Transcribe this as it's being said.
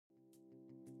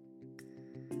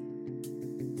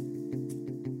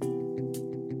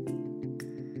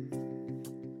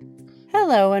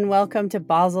Hello and welcome to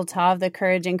Basel Tov, the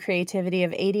courage and creativity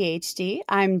of ADHD.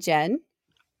 I'm Jen.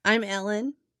 I'm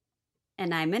Ellen.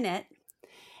 And I'm Annette.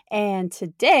 And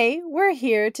today we're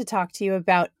here to talk to you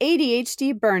about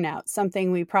ADHD burnout,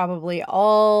 something we probably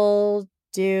all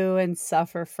do and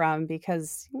suffer from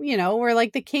because, you know, we're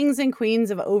like the kings and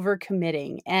queens of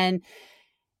overcommitting. And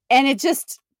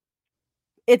it's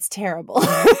terrible.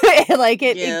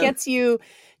 It gets you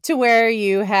to where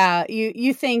you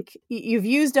think you've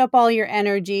used up all your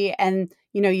energy and,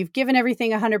 you know, you've given everything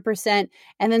 100%.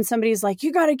 And then somebody's like,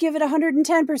 you got to give it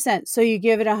 110%. So you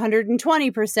give it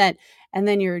 120%. And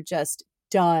then you're just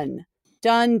done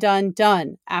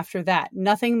after that.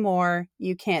 Nothing more.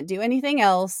 You can't do anything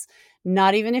else.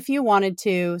 Not even if you wanted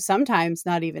to. Sometimes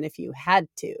not even if you had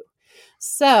to.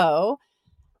 So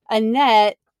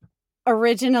Annette,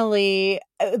 originally,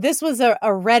 this was a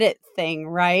Reddit thing,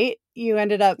 right? You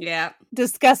ended up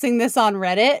discussing this on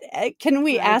Reddit. Can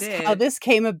we ask how this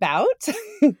came about?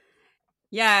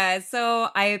 Yeah, so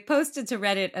I posted to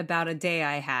Reddit about a day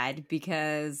I had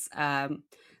because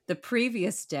the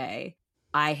previous day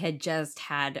I had just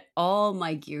had all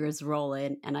my gears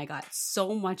rolling and I got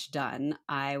so much done.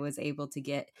 I was able to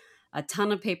get a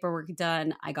ton of paperwork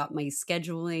done. I got my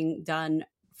scheduling done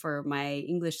for my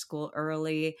English school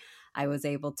early. I was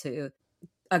able to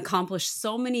accomplish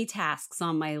so many tasks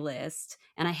on my list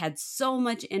and I had so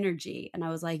much energy and I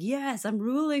was like, yes, I'm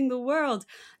ruling the world.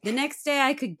 The next day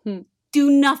I could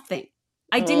do nothing.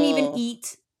 I didn't even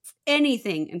eat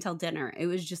anything until dinner. It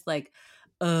was just like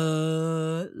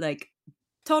total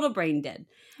brain dead.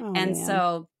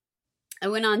 So I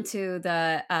went on to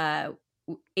the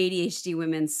ADHD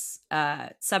women's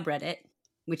subreddit,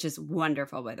 which is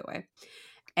wonderful, by the way.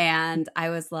 And I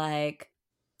was like,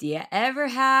 do you ever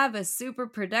have a super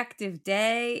productive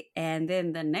day and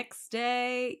then the next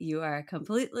day you are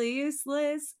completely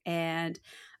useless? And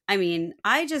I mean,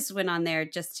 I just went on there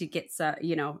just to get some,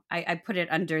 you know, I put it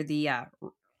under the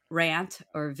rant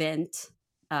or vent,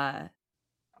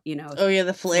 you know. Oh, yeah,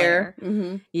 the flare.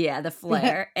 Mm-hmm. Yeah, the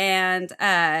flare. And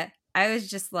I was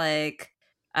just like,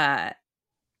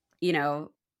 you know,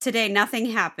 today nothing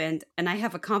happened and I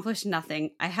have accomplished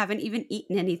nothing. I haven't even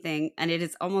eaten anything and it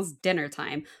is almost dinner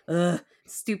time. Ugh,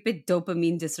 stupid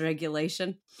dopamine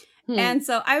dysregulation. And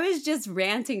so I was just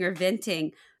ranting or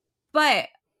venting, but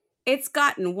it's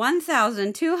gotten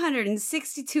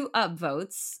 1,262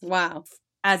 upvotes. Wow.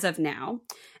 As of now.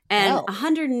 And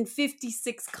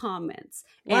 156 comments.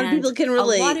 A lot of people can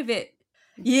relate. A lot of it.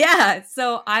 Yeah.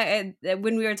 So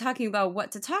when we were talking about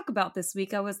what to talk about this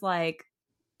week, I was like,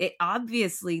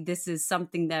 obviously this is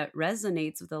something that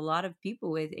resonates with a lot of people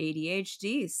with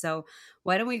ADHD. So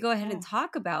why don't we go ahead and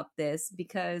talk about this?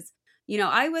 Because, you know,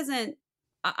 I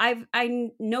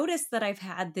noticed that I've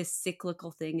had this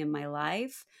cyclical thing in my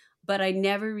life, but I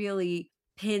never really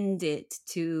pinned it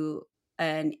to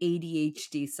an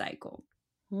ADHD cycle.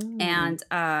 And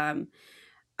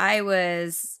I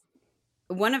was,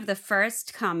 one of the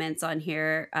first comments on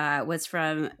here was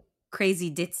from Crazy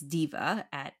Ditz Diva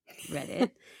at Reddit.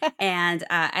 And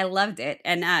I loved it.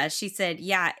 And she said,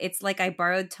 yeah, it's like I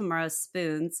borrowed tomorrow's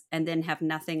spoons and then have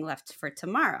nothing left for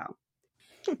tomorrow.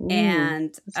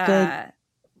 And I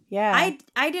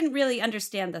didn't really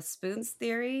understand the spoons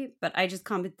theory, but I just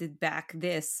commented back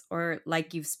this, or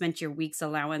like you've spent your week's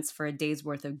allowance for a day's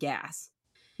worth of gas.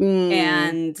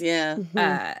 And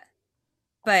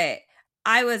but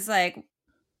I was like,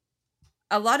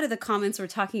 a lot of the comments were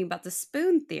talking about the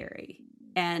spoon theory.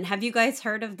 And have you guys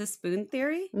heard of the spoon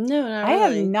theory? No, not really. I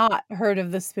have not heard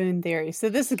of the spoon theory. So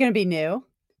this is going to be new.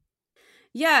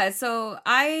 Yeah, so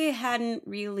I hadn't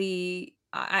really,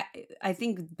 I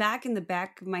think back in the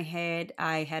back of my head,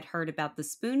 I had heard about the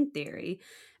spoon theory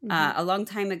a long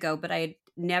time ago, but I had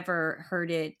never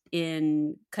heard it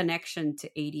in connection to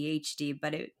ADHD,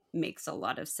 but it makes a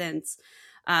lot of sense.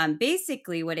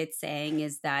 Basically, what it's saying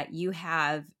is that you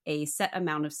have a set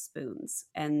amount of spoons,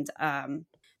 and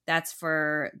that's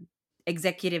for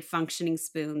executive functioning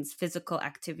spoons, physical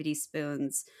activity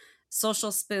spoons,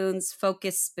 social spoons,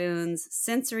 focus spoons,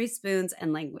 sensory spoons,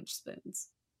 and language spoons.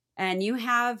 And you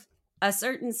have a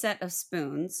certain set of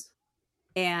spoons,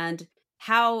 and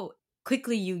how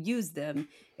quickly you use them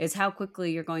is how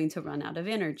quickly you're going to run out of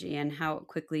energy and how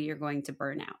quickly you're going to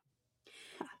burn out.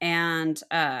 And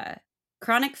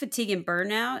chronic fatigue and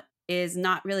burnout is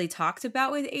not really talked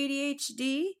about with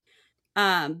ADHD,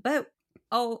 but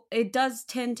it does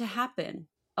tend to happen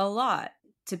a lot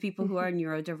to people who are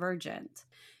neurodivergent.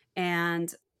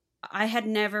 And I had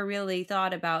never really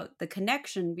thought about the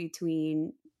connection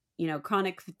between, you know,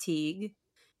 chronic fatigue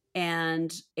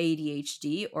and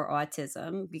ADHD or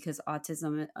autism, because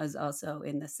autism is also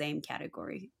in the same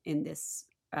category in this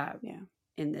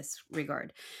in this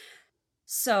regard.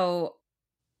 So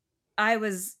I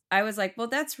was like, well,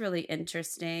 that's really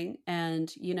interesting.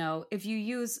 And, you know, if you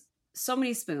use so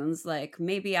many spoons, like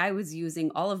maybe I was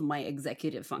using all of my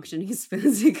executive functioning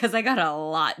spoons because I got a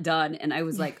lot done. And I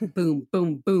was like, boom,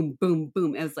 boom, boom, boom,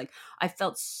 boom. It was like, I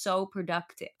felt so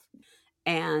productive.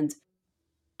 And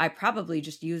I probably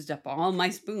just used up all my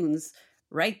spoons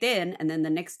right then. And then the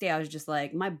next day I was just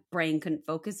like, my brain couldn't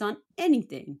focus on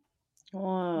anything.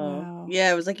 Wow.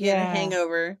 Yeah, it was like you had a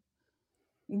hangover.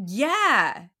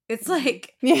 Yeah. It's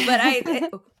like,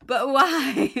 but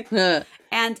why?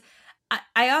 And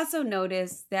I also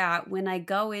noticed that when I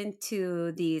go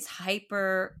into these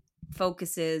hyper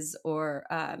focuses or,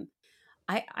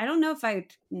 I don't know if I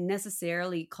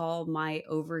necessarily call my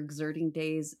overexerting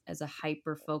days as a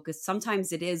hyper focus.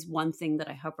 Sometimes it is one thing that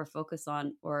I hyper focus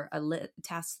on or a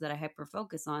task that I hyper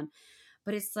focus on.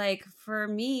 But it's like, for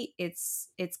me, it's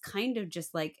kind of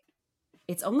just like,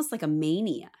 it's almost like a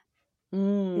mania.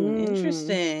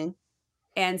 Interesting.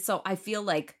 And so I feel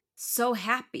like so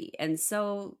happy and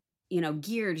so, you know,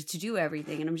 geared to do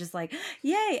everything. And I'm just like,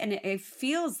 yay. And it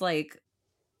feels like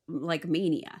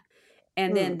mania.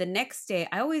 And then the next day,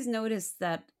 I always notice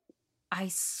that I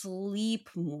sleep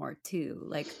more too.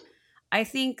 Like, I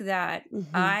think that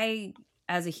I,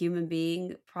 as a human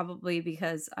being, probably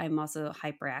because I'm also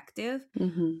hyperactive,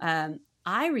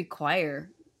 I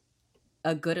require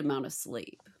a good amount of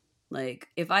sleep. Like,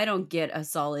 if I don't get a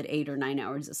solid 8 or 9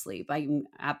 hours of sleep, I'm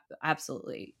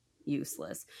absolutely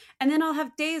useless. And then I'll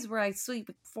have days where I sleep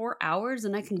 4 hours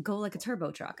and I can go like a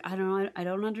turbo truck. I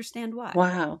don't understand why.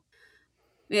 Wow.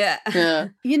 Yeah.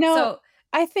 You know,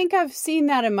 I think I've seen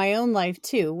that in my own life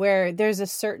too, where there's a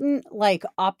certain like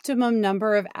optimum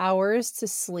number of hours to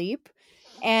sleep.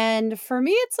 And for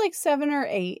me, it's like 7 or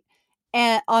 8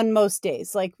 and on most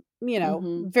days, like, you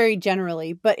know, very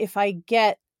generally. But if I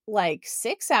get like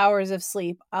 6 hours of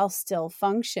sleep, I'll still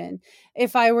function.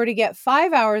 If I were to get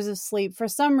 5 hours of sleep, for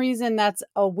some reason, that's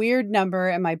a weird number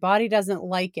and my body doesn't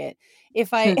like it.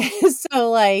 If I,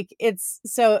 so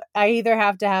I either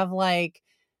have to have like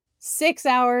 6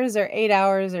 hours or 8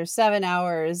 hours or 7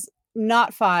 hours,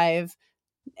 not 5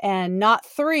 and not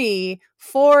 3.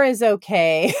 4 is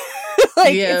okay.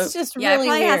 It's just really it probably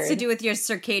weird. has to do with your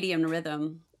circadian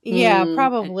rhythm. Yeah,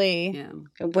 probably.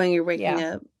 When you're waking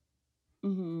up.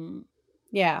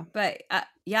 Yeah. But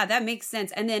that makes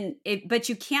sense. And then but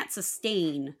you can't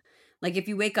sustain, like if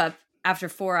you wake up after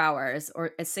 4 hours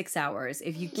or 6 hours,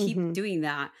 if you keep doing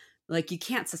that, like you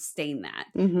can't sustain that.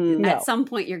 At some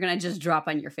point you're going to just drop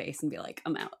on your face and be like,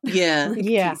 I'm out. Yeah.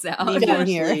 Peace out. Need more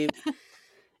sleep.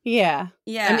 Yeah.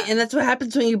 I mean, and that's what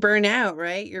happens when you burn out,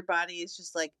 right? Your body is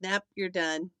just like, nope, you're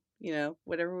done. You know,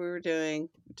 whatever we were doing,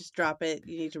 just drop it.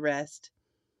 You need to rest.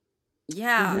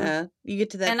 Yeah. You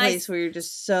get to that place where you're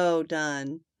just so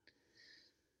done.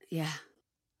 Yeah.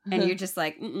 And you're just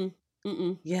like,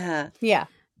 Yeah. Yeah.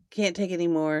 Can't take any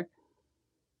more.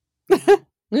 But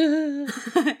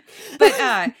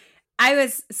I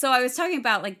was talking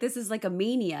about like, this is like a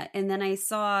mania. And then I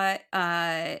saw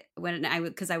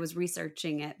because I was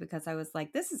researching it, because I was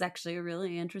like, this is actually a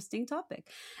really interesting topic.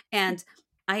 And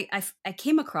I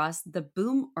came across the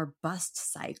boom or bust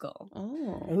cycle.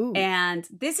 Oh. And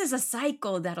this is a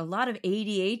cycle that a lot of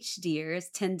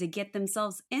ADHDers tend to get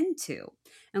themselves into.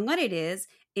 And what it is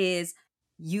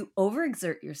you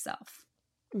overexert yourself.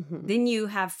 Then you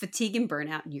have fatigue and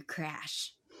burnout and you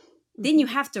crash. Then you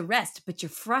have to rest, but you're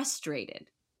frustrated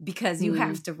because you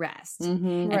have to rest.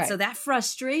 And so that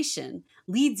frustration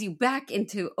leads you back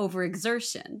into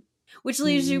overexertion, which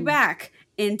leads you back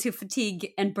into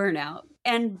fatigue and burnout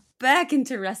and back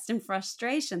into rest and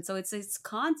frustration. So it's this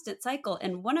constant cycle.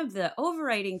 And one of the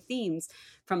overriding themes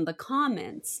from the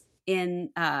comments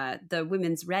in the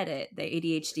women's Reddit, the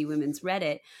ADHD women's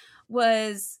Reddit,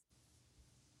 was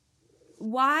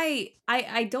why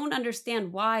I don't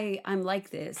understand why I'm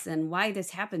like this and why this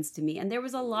happens to me. And there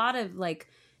was a lot of like,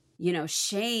 you know,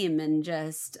 shame and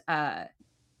just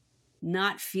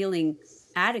not feeling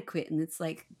adequate. And it's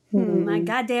like, my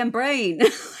goddamn brain,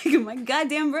 like my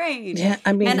goddamn brain. Yeah,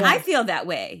 I mean, and I feel that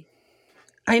way.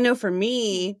 I know for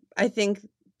me, I think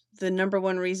the number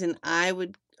one reason I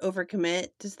would overcommit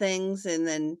to things and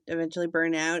then eventually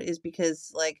burn out is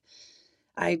because like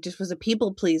I just was a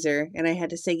people pleaser and I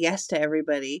had to say yes to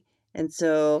everybody. And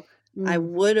so I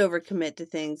would overcommit to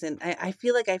things. And I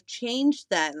feel like I've changed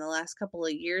that in the last couple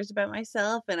of years about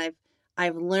myself. And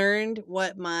I've learned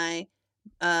what my,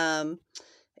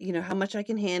 you know, how much I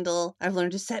can handle. I've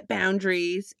learned to set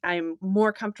boundaries. I'm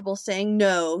more comfortable saying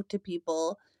no to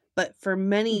people But for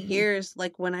many years,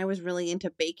 like when I was really into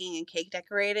baking and cake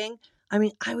decorating, I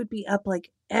mean, I would be up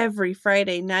like every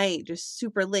Friday night, just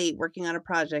super late working on a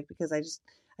project because I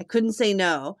couldn't say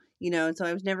no, and so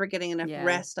I was never getting enough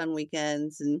rest on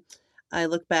weekends. And I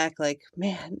look back like,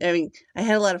 man, I mean, I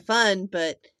had a lot of fun,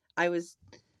 but I was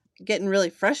getting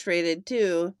really frustrated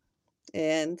too.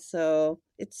 And so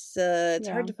it's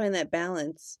hard to find that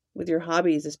balance with your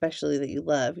hobbies, especially that you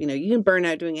love. You can burn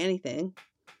out doing anything.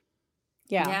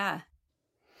 Yeah.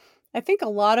 I think a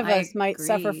lot of us might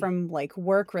suffer from like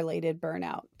work-related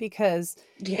burnout because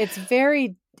it's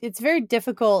very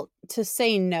difficult to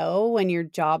say no when your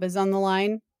job is on the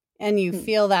line and you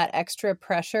feel that extra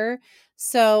pressure.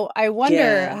 So I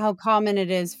wonder how common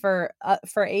it is for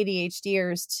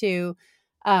ADHDers to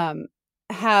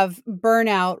have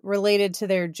burnout related to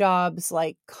their jobs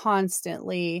like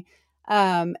constantly.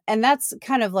 And that's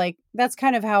kind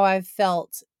of how I've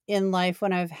felt in life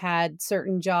when I've had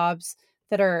certain jobs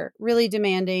that are really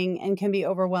demanding and can be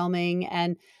overwhelming.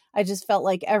 And I just felt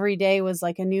like every day was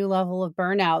like a new level of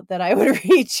burnout that I would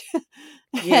reach.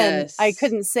 And I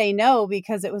couldn't say no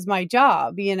because it was my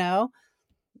job,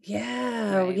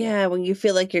 Yeah. Right. Yeah. When you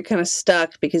feel like you're kind of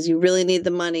stuck because you really need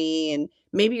the money and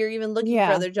maybe you're even looking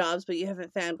for other jobs, but you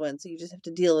haven't found one. So you just have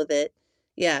to deal with it.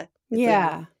 Yeah.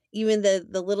 Like, even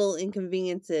the little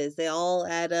inconveniences, they all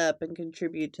add up and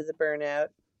contribute to the burnout.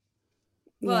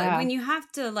 Well, when you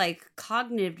have to like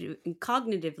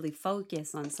cognitively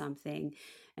focus on something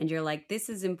and you're like, this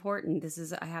is important,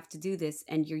 I have to do this.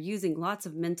 And you're using lots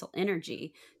of mental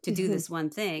energy to do this one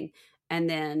thing. And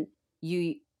then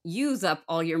you use up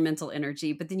all your mental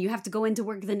energy, but then you have to go into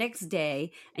work the next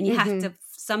day and you have to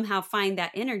somehow find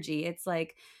that energy. It's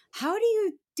like, how do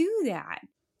you do that?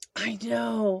 I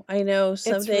know.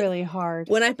 Someday, it's really hard.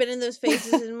 When I've been in those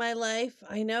phases in my life,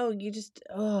 I know you just,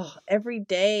 every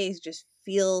day just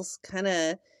feels kind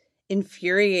of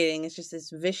infuriating. It's just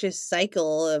this vicious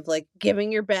cycle of like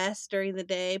giving your best during the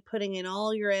day, putting in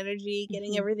all your energy,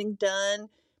 getting everything done,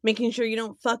 making sure you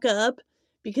don't fuck up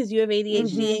because you have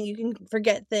ADHD and you can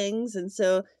forget things. And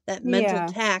so that mental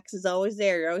tax is always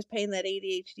there. You're always paying that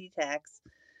ADHD tax.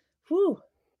 Whew.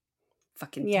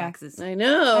 Fucking taxes. I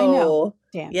know.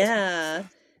 Damn. Yeah.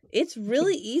 It's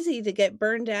really easy to get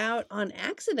burned out on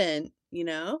accident,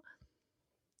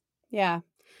 Yeah.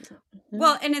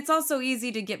 Well, and it's also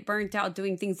easy to get burnt out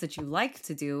doing things that you like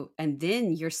to do, and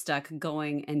then you're stuck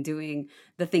going and doing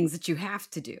the things that you have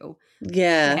to do.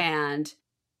 Yeah. And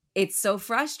it's so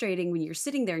frustrating when you're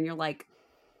sitting there and you're like,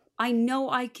 I know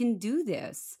I can do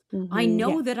this. I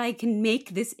know that I can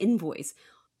make this invoice.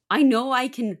 I know I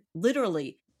can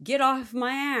literally get off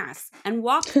my ass and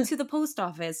walk to the post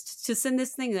office to send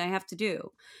this thing that I have to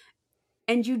do.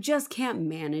 And you just can't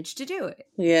manage to do it.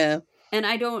 Yeah. And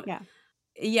I don't...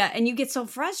 Yeah, and you get so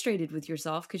frustrated with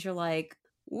yourself because you're like,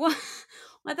 what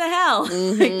the hell?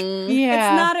 Like,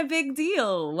 it's not a big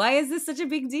deal. Why is this such a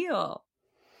big deal?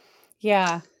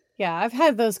 Yeah. Yeah, I've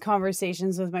had those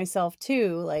conversations with myself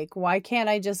too. Like, why can't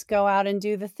I just go out and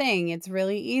do the thing? It's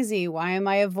really easy. Why am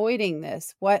I avoiding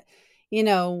this? What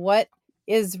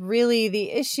is really the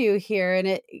issue here? And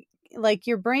it, like,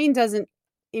 your brain doesn't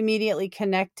immediately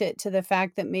connect it to the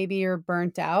fact that maybe you're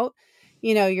burnt out.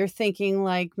 You're thinking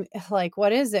like,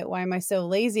 what is it? Why am I so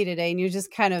lazy today? And you're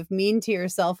just kind of mean to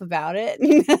yourself about it.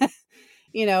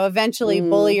 Eventually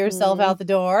bully yourself out the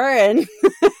door. And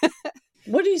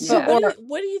what do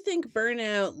you think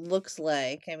burnout looks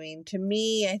like? I mean, to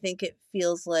me, I think it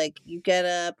feels like you get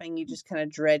up and you just kind of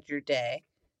dread your day.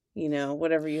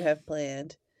 Whatever you have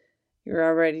planned. You're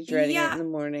already dreading it in the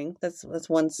morning. That's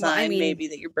one sign maybe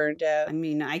that you're burnt out. I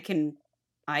mean, I can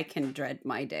dread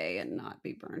my day and not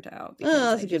be burnt out because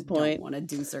that's a good point. Don't want to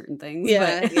do certain things.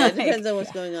 Yeah, but, it depends on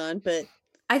what's going on. But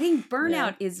I think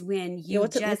burnout is when you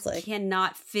just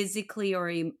cannot physically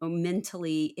or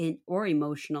mentally or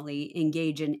emotionally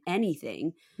engage in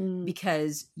anything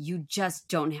because you just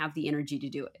don't have the energy to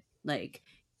do it. Like,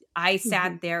 I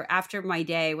sat there after my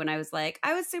day when I was like,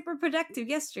 I was super productive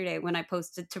yesterday when I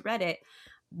posted to Reddit.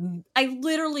 I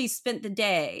literally spent the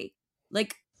day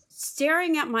like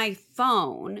staring at my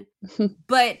phone,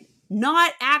 but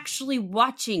not actually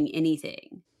watching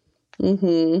anything.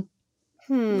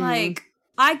 Like,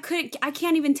 I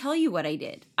can't even tell you what I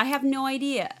did. I have no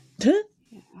idea.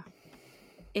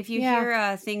 If you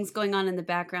hear things going on in the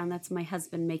background, that's my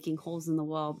husband making holes in the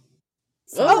wall.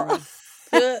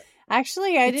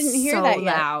 Actually, I didn't hear that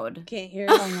yet. Loud. Can't hear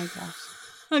it. Oh my gosh.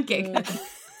 Okay.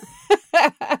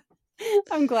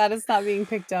 I'm glad it's not being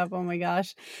picked up. Oh my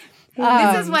gosh.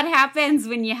 This is what happens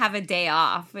when you have a day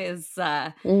off is,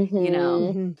 Yeah.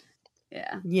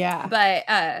 Yeah.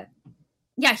 But,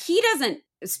 he doesn't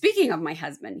speaking of my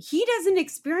husband, he doesn't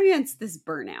experience this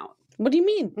burnout. What do you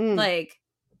mean? Like,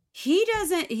 he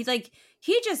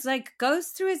just like goes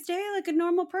through his day like a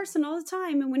normal person all the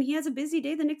time. And when he has a busy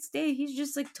day the next day, he's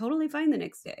just like totally fine the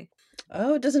next day.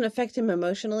 Oh, it doesn't affect him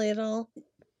emotionally at all?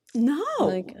 No.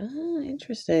 Like,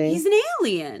 interesting. He's an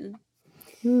alien.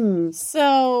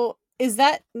 So is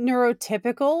that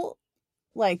neurotypical?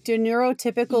 Like, do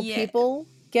neurotypical people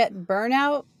get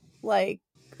burnout? Like,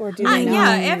 or do they not?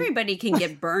 Yeah, everybody can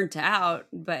get burnt out,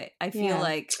 but I feel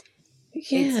like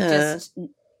it's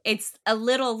a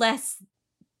little less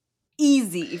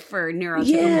easy for neurotypical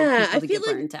people to get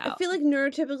burnt out. I feel like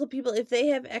neurotypical people, if they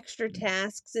have extra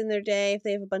tasks in their day, if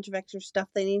they have a bunch of extra stuff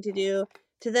they need to do,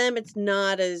 to them it's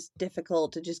not as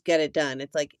difficult to just get it done.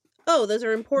 It's like, oh, those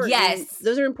are important. Yes.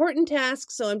 Those are important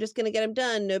tasks, so I'm just going to get them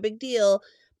done. No big deal.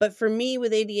 But for me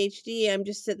with ADHD, I'm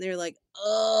just sitting there like,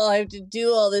 oh, I have to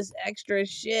do all this extra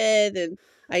shit. And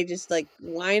I just like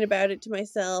whine about it to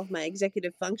myself. My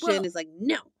executive function is like,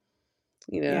 no.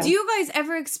 You know? Do you guys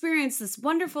ever experience this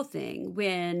wonderful thing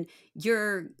when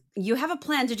you have a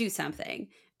plan to do something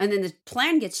and then the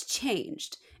plan gets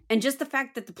changed, and just the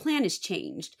fact that the plan is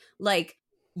changed, like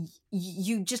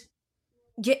you just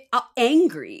get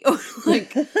angry or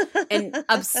like and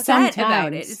upset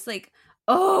about it. It's like,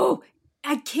 oh,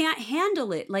 I can't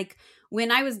handle it. Like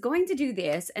when I was going to do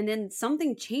this and then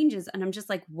something changes and I'm just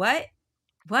like, what?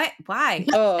 Why?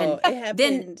 Oh, it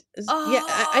happened.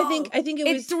 I think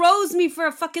it throws me for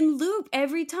a fucking loop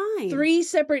every time. 3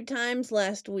 separate times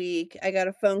last week, I got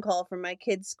a phone call from my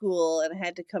kid's school and I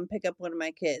had to come pick up one of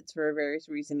my kids for a various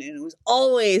reason. And it was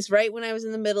always right when I was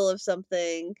in the middle of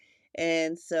something.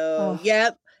 And so,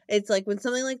 it's like when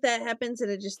something like that happens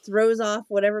and it just throws off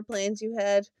whatever plans you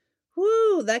had,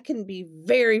 whoo, that can be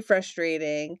very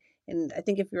frustrating. And I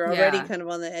think if you're already kind of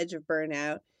on the edge of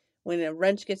burnout, when a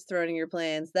wrench gets thrown in your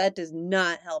plans, that does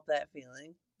not help that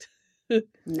feeling.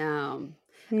 No.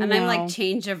 And I'm like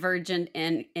change avergent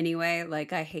anyway.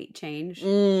 Like I hate change.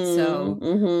 So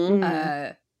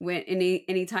when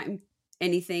anytime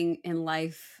anything in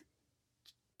life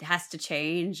has to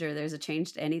change or there's a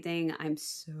change to anything, I'm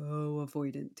so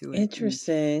avoidant to it.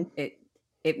 Interesting.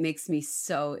 It makes me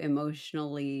so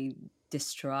emotionally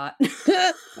distraught.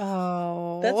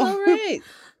 Oh. That's all right.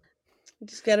 You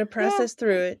just got to process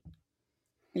through it.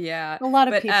 Yeah. A lot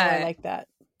of people are like that,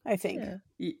 I think.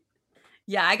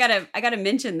 Yeah, I gotta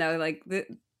mention though, like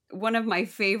one of my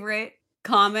favorite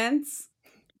comments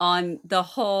on the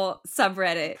whole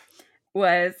subreddit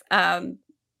was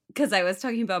because I was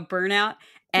talking about burnout,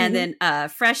 and then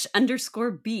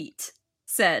fresh_beat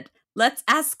said, "Let's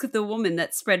ask the woman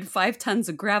that spread 5 tons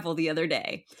of gravel the other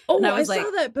day." Oh, and I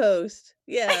saw that post.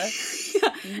 Yeah.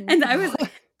 And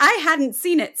I hadn't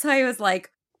seen it, so I was like,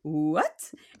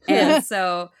 what? And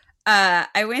so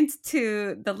I went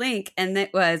to the link, and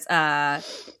it was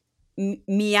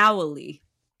Meowly.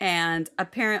 And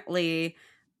apparently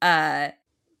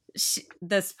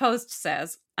this post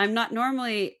says, "I'm not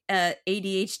normally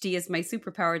ADHD is my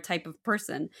superpower type of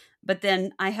person, but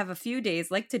then I have a few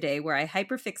days like today where I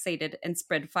hyperfixated and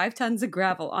spread 5 tons of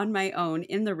gravel on my own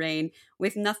in the rain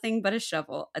with nothing but a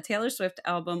shovel, a Taylor Swift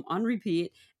album on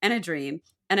repeat, and a dream.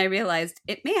 And I realized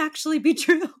it may actually be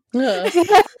true." That's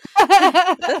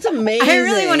amazing. I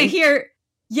really want to hear.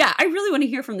 Yeah, I really want to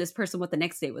hear from this person what the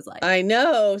next day was like. I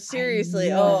know, seriously.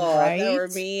 I know, right? If that were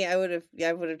me, I would have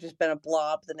just been a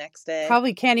blob the next day.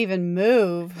 Probably can't even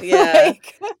move. Yeah.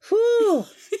 Whew.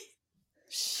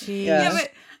 Yeah,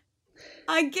 but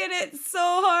I get it so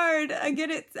hard. I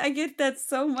get that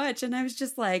so much, and I was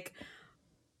just like,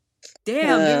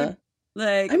 damn, dude.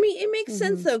 Like, I mean, it makes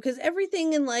sense though, because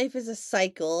everything in life is a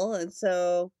cycle, and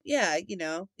so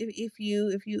if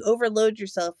you overload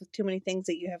yourself with too many things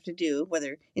that you have to do,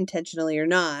 whether intentionally or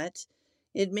not,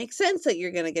 it makes sense that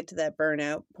you're going to get to that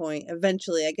burnout point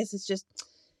eventually. I guess it's just,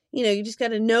 you just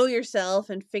got to know yourself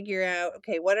and figure out,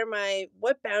 okay, what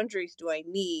boundaries do I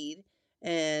need,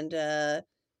 and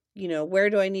where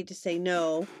do I need to say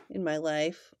no in my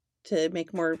life to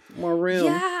make more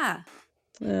room.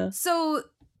 Yeah. So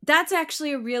that's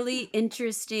actually a really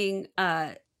interesting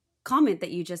comment that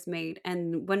you just made.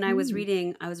 And when I was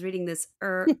reading this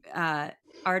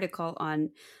article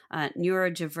on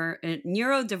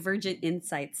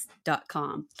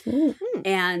neurodivergentinsights.com.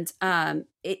 And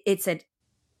it said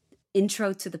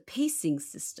intro to the pacing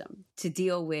system to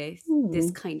deal with this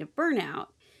kind of burnout.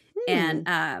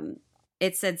 And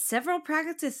it said several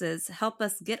practices help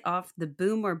us get off the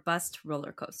boom or bust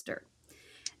roller coaster.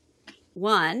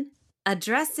 1,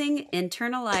 addressing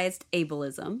internalized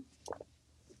ableism.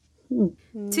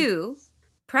 2,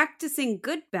 practicing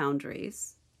good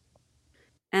boundaries.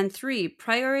 And 3,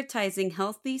 prioritizing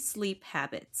healthy sleep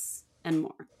habits and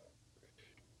more.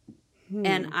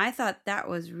 And I thought that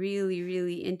was really,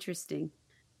 really interesting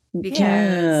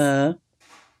because,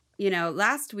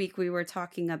 last week we were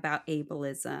talking about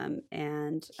ableism,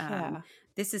 and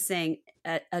this is saying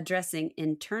addressing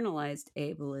internalized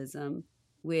ableism,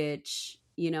 which,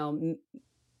 in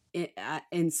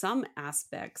some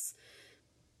aspects,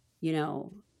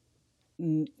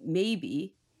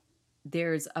 maybe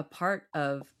there's a part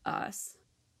of us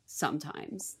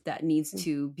sometimes that needs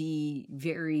to be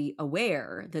very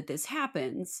aware that this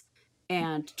happens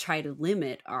and try to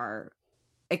limit our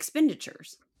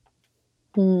expenditures.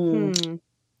 We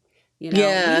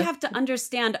have to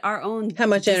understand our own how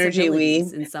much energy we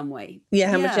in some way.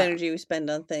 How much energy we spend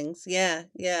on things. Yeah.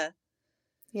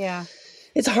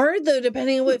 It's hard though,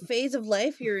 depending on what phase of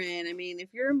life you're in. I mean,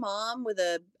 if you're a mom with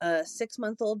a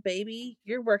 6-month-old baby,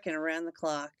 you're working around the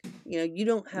clock. You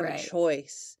don't have a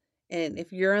choice. And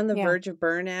if you're on the verge of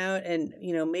burnout, and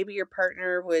maybe your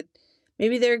partner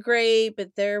maybe they're great,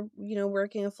 but they're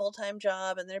working a full-time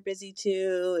job and they're busy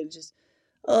too, and just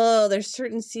there's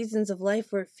certain seasons of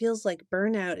life where it feels like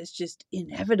burnout is just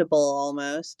inevitable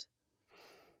almost.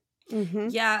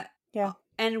 Yeah.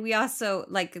 And we also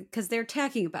because they're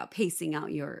talking about pacing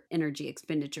out your energy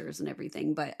expenditures and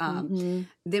everything. But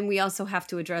then we also have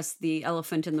to address the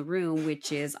elephant in the room,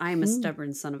 which is I'm a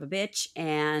stubborn son of a bitch.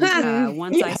 And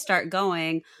once I start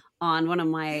going on one of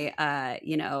my,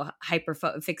 hyper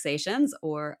fixations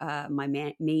or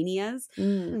my manias,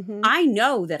 I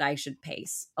know that I should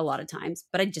pace a lot of times,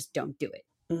 but I just don't do it.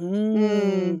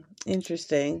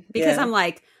 Interesting. Because I'm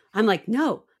like,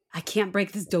 no, I can't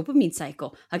break this dopamine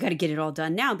cycle. I got to get it all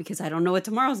done now because I don't know what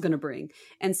tomorrow's going to bring.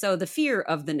 And so the fear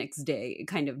of the next day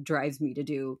kind of drives me to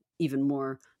do even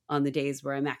more on the days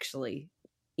where I'm actually,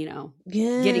 getting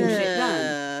shit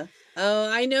done.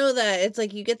 Oh, I know that. It's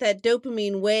like you get that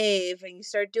dopamine wave and you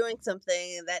start doing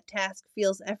something and that task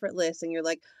feels effortless and you're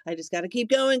like, I just got to keep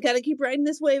going, got to keep riding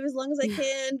this wave as long as I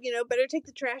can, better take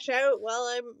the trash out while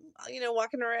I'm,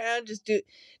 walking around, just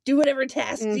do whatever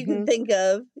tasks you can think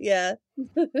of. Yeah.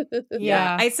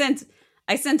 I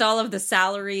sent all of the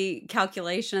salary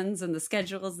calculations and the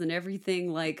schedules and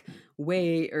everything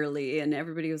way early, and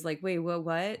everybody was like, wait,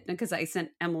 what? Because I sent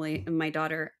Emily, my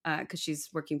daughter, because she's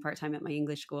working part-time at my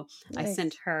English school. Nice. I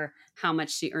sent her how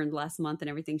much she earned last month and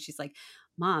everything. She's like,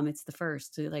 Mom, it's the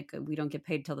 1st. We don't get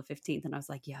paid till the 15th. And I was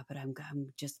like, yeah, but I'm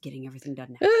just getting everything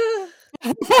done now.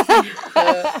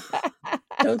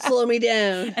 Don't slow me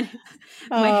down.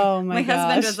 My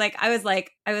husband was like, I was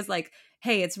like,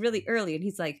 hey, it's really early. And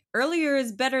he's like, earlier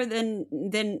is better than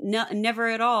never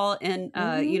at all. And,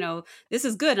 this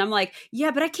is good. And I'm like,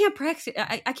 yeah, but I can't practice.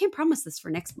 I can't promise this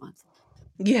for next month.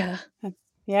 Yeah.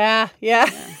 I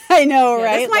know,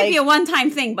 right? This might be a one-time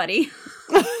thing, buddy.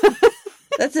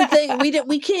 That's the thing.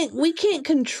 We can't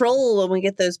control when we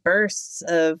get those bursts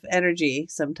of energy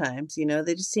sometimes,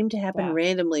 they just seem to happen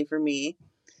randomly for me.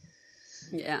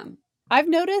 Yeah. I've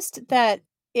noticed that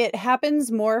it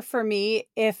happens more for me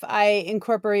if I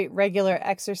incorporate regular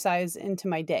exercise into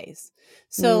my days.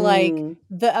 So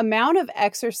the amount of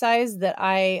exercise that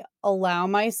I allow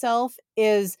myself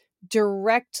is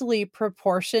directly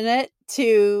proportionate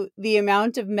to the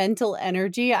amount of mental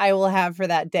energy I will have for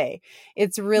that day.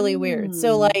 It's really weird.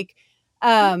 So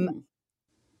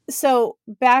so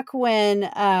back when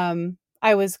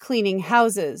I was cleaning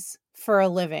houses for a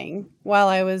living while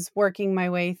I was working my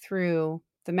way through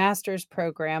the master's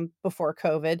program before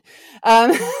COVID,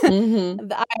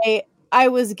 I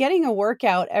was getting a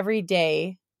workout every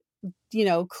day,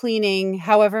 cleaning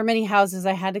however many houses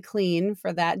I had to clean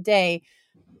for that day.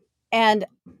 And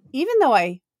even though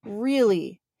I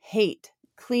really hate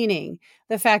cleaning,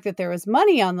 the fact that there was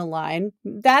money on the line,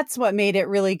 that's what made it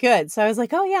really good. So I was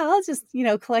like, oh yeah, I'll just,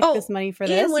 collect this money for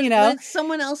this, when it's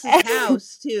someone else's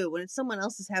house too. When it's someone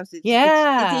else's house, it's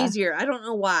easier. I don't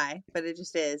know why, but it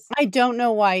just is. I don't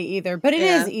know why either, but it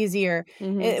is easier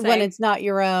when it's not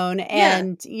your own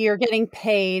and you're getting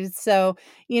paid. So,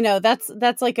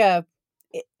 that's like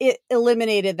it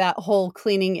eliminated that whole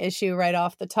cleaning issue right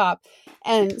off the top.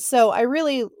 And so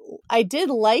I did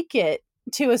like it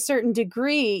to a certain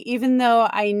degree, even though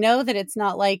I know that it's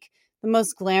not like the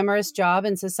most glamorous job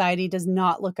and society does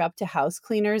not look up to house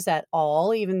cleaners at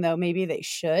all, even though maybe they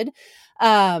should.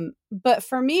 But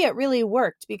for me, it really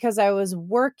worked because I was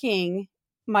working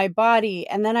my body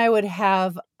and then I would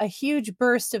have a huge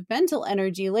burst of mental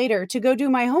energy later to go do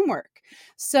my homework.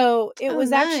 So it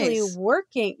was actually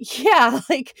working. Yeah.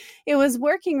 It was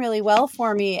working really well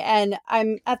for me. And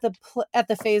I'm at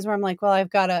the phase where I'm like, well,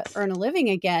 I've got to earn a living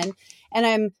again. And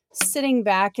I'm sitting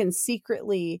back and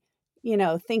secretly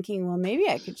thinking, well, maybe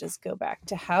I could just go back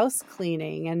to house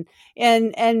cleaning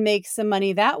and make some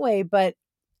money that way. But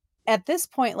at this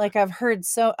point, like I've heard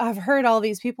all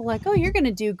these people like, oh, you're going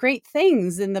to do great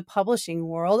things in the publishing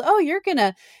world. Oh, you're going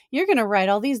to write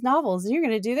all these novels and you're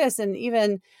going to do this. And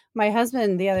even my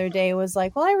husband the other day was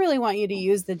like, well, I really want you to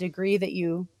use the degree that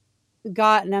you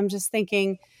got. And I'm just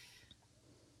thinking,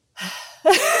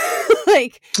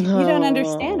 like, you don't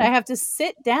understand. I have to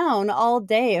sit down all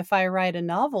day if I write a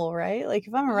novel, right? Like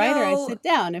if I'm a writer, I sit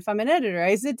down. If I'm an editor,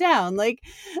 I sit down. Like,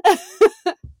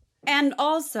 and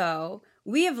also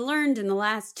we have learned in the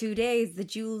last 2 days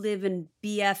that you live in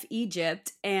BF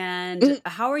Egypt, and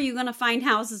how are you going to find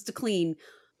houses to clean?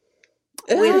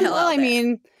 Well, I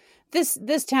mean,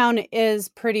 this town is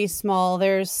pretty small.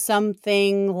 There's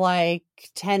something like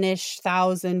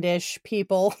 10,000-ish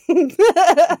people in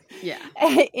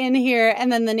here.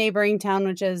 And then the neighboring town,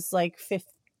 which is like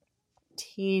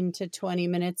 15 to 20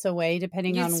 minutes away,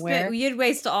 depending on where. You'd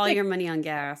waste all your money on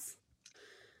gas.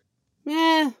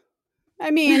 Yeah. I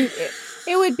mean,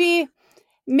 it would be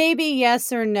maybe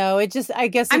yes or no. I guess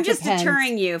I'm just depends.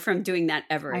 deterring you from doing that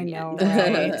ever again. I know,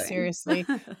 right? Seriously.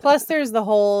 Plus, there's the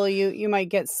whole you might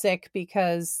get sick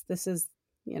because this is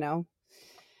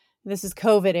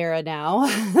COVID era now,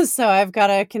 so I've got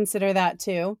to consider that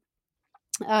too.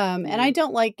 And I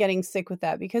don't like getting sick with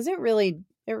that because it really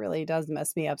does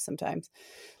mess me up sometimes.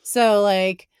 So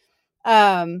like,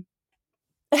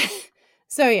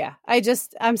 so yeah,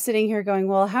 I'm sitting here going,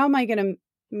 well, how am I going to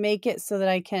make it so that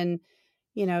I can,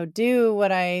 do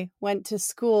what I went to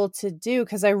school to do?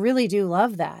 Because I really do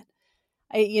love that.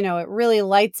 It really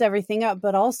lights everything up,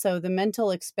 but also the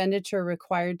mental expenditure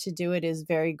required to do it is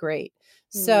very great.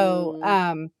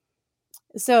 So,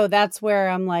 so that's where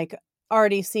I'm like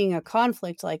already seeing a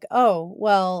conflict, like, oh,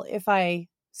 well, if I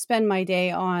spend my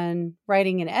day on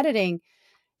writing and editing,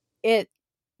 it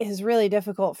is really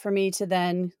difficult for me to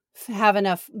then have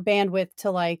enough bandwidth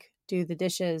to like do the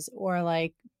dishes or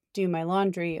like do my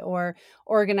laundry or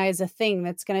organize a thing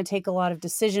that's going to take a lot of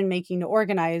decision making to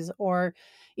organize, or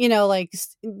like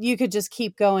you could just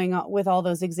keep going with all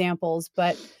those examples.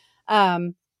 But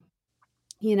I'm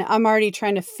already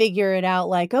trying to figure it out,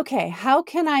 like, okay, how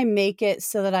can I make it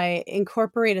so that I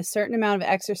incorporate a certain amount of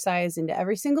exercise into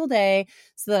every single day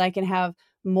so that I can have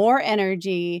more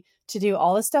energy to do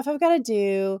all the stuff I've got to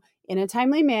do in a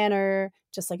timely manner,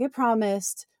 just like I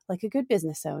promised, like a good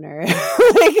business owner.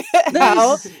 Like,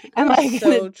 how am I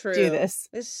going to do this?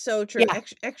 It's so true. Yeah.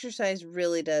 Exercise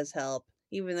really does help,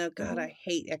 even though, God, I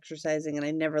hate exercising and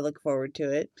I never look forward to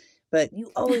it, but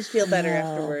you always feel better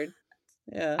afterward.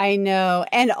 Yeah, I know.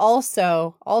 And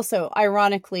also,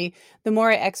 ironically, the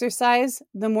more I exercise,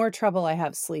 the more trouble I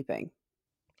have sleeping.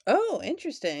 Oh,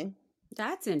 interesting.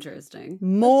 That's interesting.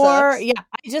 More, yeah.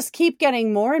 I just keep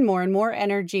getting more and more and more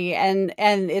energy, and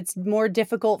it's more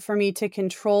difficult for me to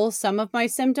control some of my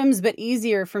symptoms, but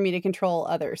easier for me to control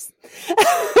others.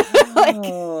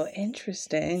 Oh,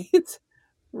 interesting. It's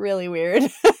really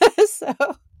weird. So,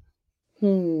 I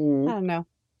don't know.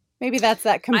 Maybe that's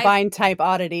that combined type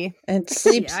oddity. And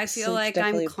sleep. I feel like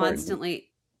I'm constantly.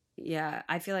 Yeah,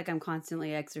 I feel like I'm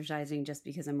constantly exercising just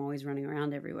because I'm always running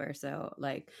around everywhere. So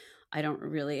like, I don't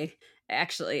really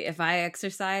actually, if I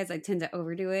exercise, I tend to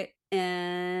overdo it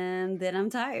and then I'm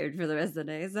tired for the rest of the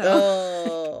day.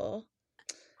 So,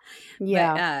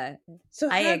 yeah. So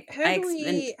I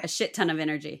expend a shit ton of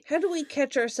energy. How do we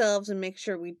catch ourselves and make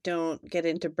sure we don't get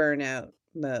into burnout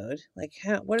mode? Like,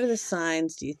 what are the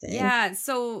signs, do you think? Yeah.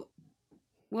 So,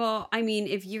 well, I mean,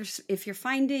 if you're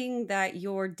finding that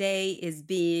your day is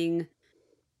being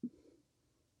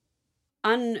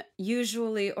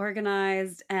unusually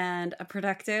organized and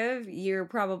productive, you're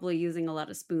probably using a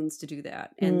lot of spoons to do that.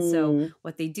 And so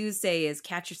what they do say is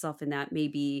catch yourself in that,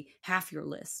 maybe half your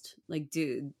list. Like,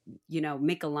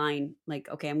 make a line like,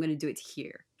 okay, I'm going to do it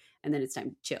here. And then it's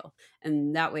time to chill.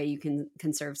 And that way you can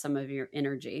conserve some of your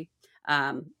energy.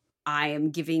 I am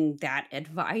giving that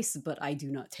advice, but I do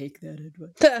not take that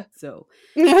advice. So,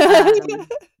 yeah,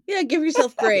 give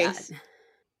yourself grace. Yeah.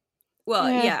 Well,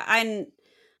 yeah,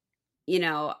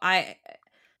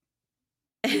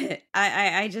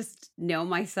 I just know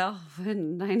myself,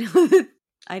 and I know that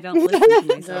I don't listen to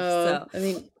myself. So I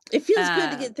mean, it feels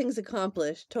good to get things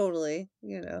accomplished. Totally,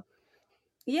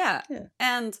 Yeah.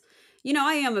 And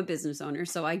I am a business owner,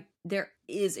 so there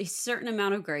is a certain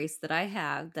amount of grace that I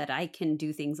have that I can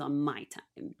do things on my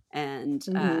time.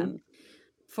 And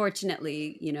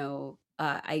fortunately,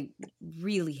 I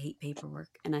really hate paperwork,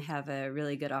 and I have a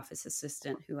really good office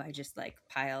assistant who I just like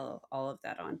pile all of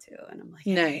that onto, and I'm like,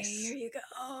 nice. Hey, here you go.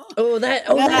 Oh, that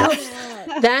helps.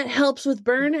 That helps with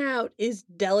burnout, is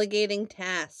delegating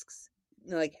tasks.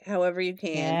 like however you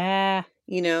can. Yeah.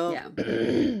 You know,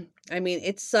 Yeah. I mean,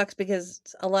 it sucks because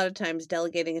a lot of times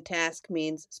delegating a task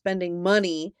means spending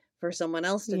money for someone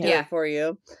else to do Yeah. it for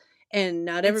you. And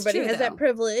not It's everybody true, has that though.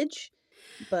 privilege.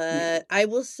 No. But I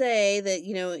will say that,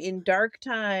 you know, in dark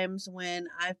times when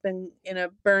I've been in a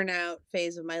burnout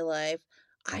phase of my life,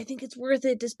 I think it's worth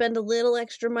it to spend a little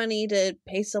extra money to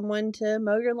pay someone to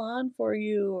mow your lawn for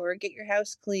you or get your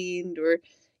house cleaned or,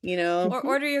 you know. Or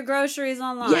order your groceries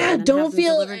online Yeah, and don't have them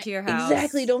feel delivered to your house.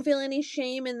 exactly. Don't feel any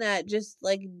shame in that. Just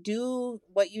like do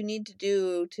what you need to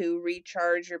do to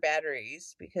recharge your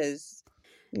batteries because,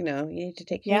 you know, you need to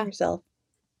take care of yourself.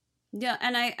 Yeah,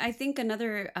 and I think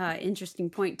another interesting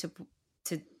point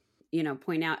to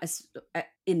point out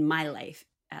in my life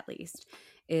at least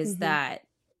is that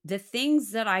the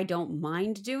things that I don't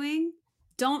mind doing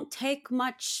don't take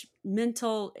much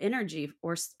mental energy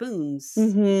or spoons, so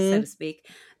to speak.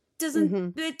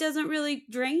 It doesn't really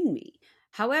drain me.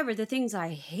 However, the things I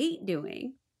hate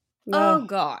doing, oh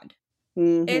God.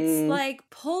 It's like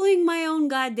pulling my own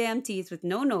goddamn teeth with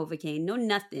no Novocaine, no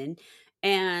nothing.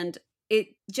 And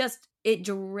it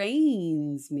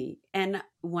drains me. And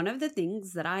one of the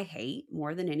things that I hate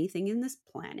more than anything in this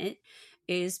planet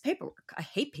is paperwork. I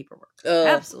hate paperwork. Oh,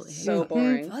 Absolutely. so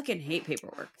boring. Fucking hate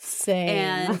paperwork.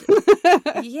 Same.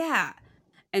 And yeah.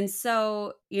 And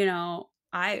so,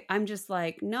 I'm just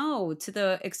like, no, to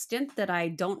the extent that I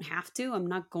don't have to, I'm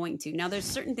not going to. Now, there's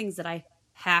certain things that I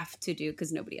have to do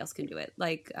because nobody else can do it,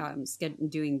 like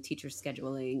doing teacher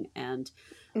scheduling and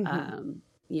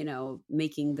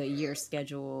making the year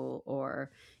schedule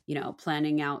or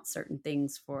planning out certain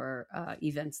things for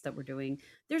events that we're doing.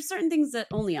 There's certain things that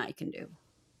only I can do.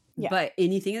 But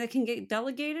anything that can get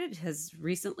delegated has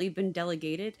recently been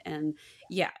delegated, and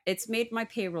it's made my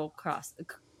payroll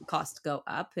cost go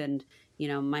up, and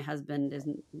my husband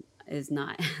is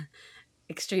not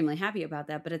extremely happy about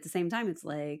that, but at the same time it's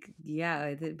like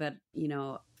but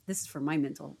this is for my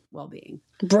mental well-being,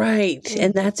 right?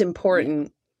 And that's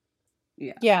important.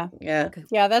 Yeah.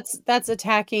 That's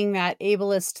attacking that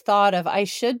ableist thought of I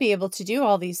should be able to do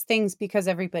all these things because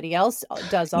everybody else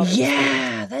does all these things.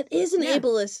 Yeah, that is an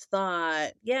ableist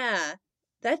thought. Yeah,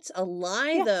 that's a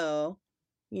lie, though.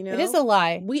 You know, it is a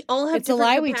lie. We all have. It's a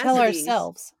lie we tell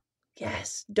ourselves.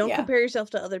 Yes, don't compare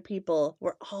yourself to other people.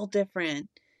 We're all different.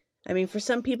 I mean, for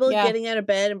some people, getting out of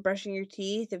bed and brushing your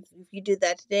teeth, if you did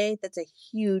that today, that's a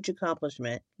huge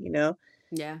accomplishment,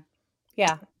 Yeah.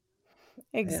 Yeah.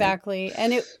 Exactly.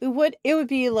 And it would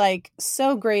be like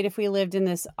so great if we lived in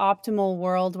this optimal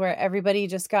world where everybody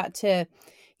just got to,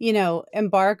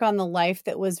 embark on the life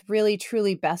that was really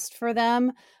truly best for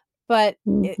them. But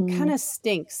it kind of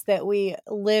stinks that we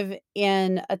live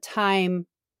in a time,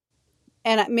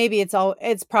 and maybe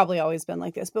it's probably always been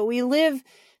like this, but we live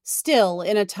still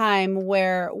in a time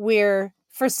where we're,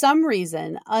 for some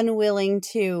reason, unwilling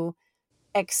to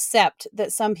accept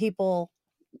that some people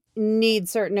need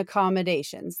certain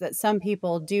accommodations, that some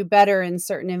people do better in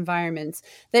certain environments,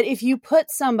 that if you put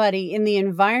somebody in the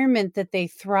environment that they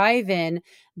thrive in,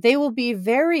 they will be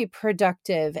very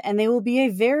productive and they will be a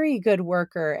very good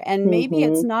worker. And maybe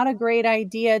it's not a great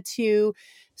idea to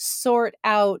sort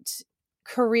out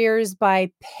careers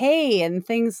by pay and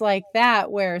things like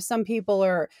that, where some people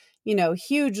are,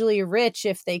 hugely rich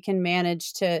if they can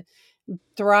manage to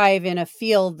thrive in a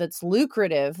field that's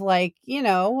lucrative. Like,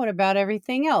 what about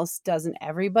everything else? Doesn't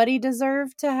everybody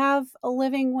deserve to have a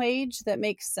living wage that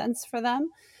makes sense for them?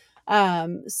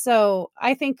 So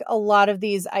I think a lot of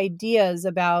these ideas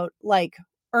about like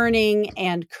earning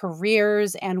and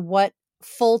careers and what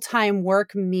full-time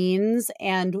work means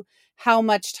and how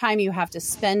much time you have to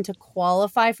spend to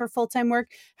qualify for full-time work,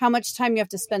 how much time you have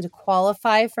to spend to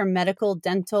qualify for medical,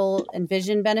 dental, and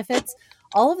vision benefits.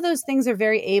 All of those things are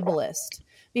very ableist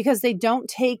because they don't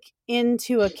take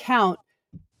into account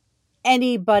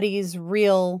anybody's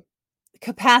real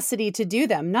capacity to do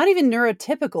them, not even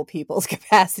neurotypical people's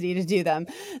capacity to do them.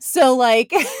 So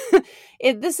like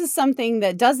this is something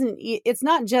that it's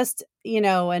not just,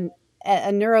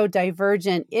 a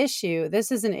neurodivergent issue.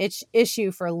 This is an issue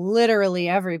for literally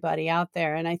everybody out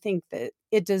there. And I think that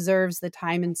it deserves the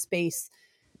time and space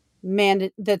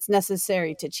that's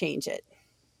necessary to change it.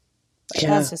 But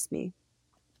that's just me.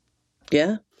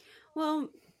 Yeah. Well,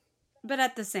 but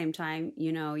at the same time,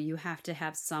 you have to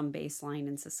have some baseline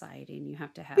in society, and you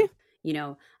have to have,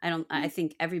 I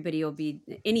think anybody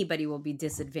will be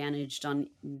disadvantaged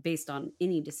based on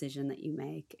any decision that you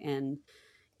make. And,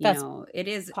 it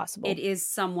is possible. It is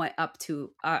somewhat up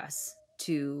to us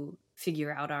to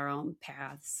figure out our own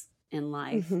paths in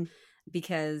life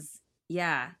because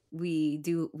we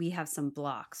have some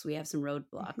blocks, we have some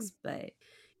roadblocks, but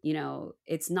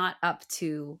it's not up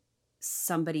to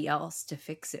somebody else to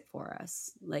fix it for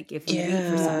us. Like if we wait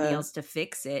for somebody else to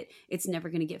fix it, it's never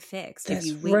going to get fixed. That's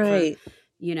if you wait right. for,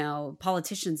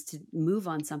 politicians to move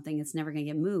on something, it's never going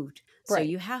to get moved. So Right.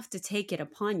 you have to take it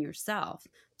upon yourself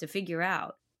to figure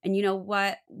out. And you know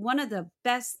what? One of the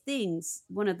best things,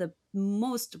 one of the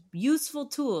most useful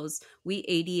tools we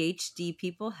ADHD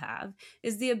people have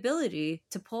is the ability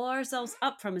to pull ourselves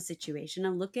up from a situation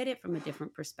and look at it from a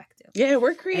different perspective. Yeah,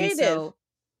 we're creative. And so,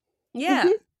 yeah.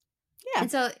 Mm-hmm. Yeah.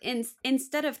 And so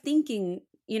instead of thinking,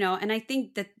 and I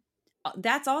think that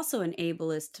that's also an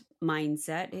ableist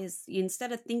mindset, is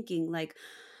instead of thinking like,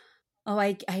 oh,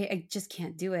 I just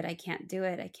can't do it. I can't do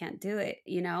it. I can't do it.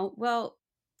 Well,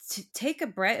 to take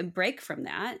a break from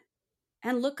that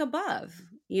and look above,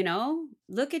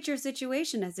 look at your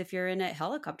situation as if you're in a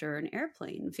helicopter or an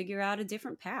airplane, figure out a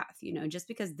different path. Just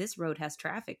because this road has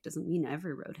traffic doesn't mean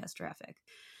every road has traffic.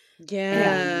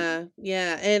 Yeah.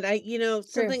 And I,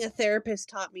 something a therapist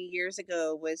taught me years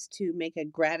ago was to make a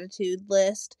gratitude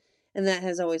list. And that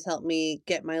has always helped me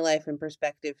get my life in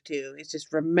perspective too. It's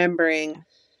just remembering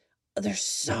there's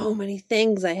so many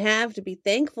things I have to be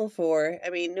thankful for. I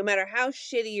mean, no matter how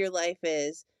shitty your life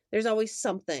is, there's always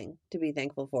something to be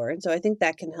thankful for. And so I think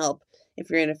that can help if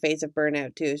you're in a phase of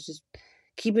burnout too. It's just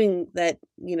keeping that,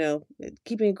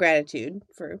 keeping gratitude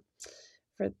for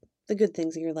the good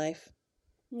things in your life.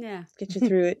 Yeah. Get you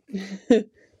through it.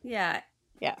 Yeah.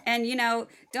 Yeah. And,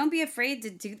 don't be afraid to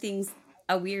do things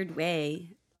a weird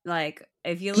way. Like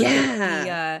if you look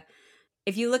at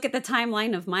the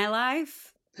timeline of my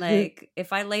life, like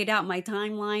if I laid out my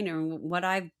timeline or what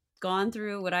I've gone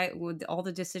through, with all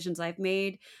the decisions I've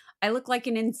made, I look like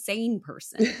an insane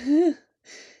person.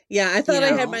 Yeah, I thought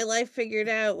I had my life figured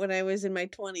out when I was in my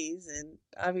 20s, and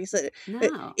obviously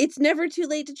it's never too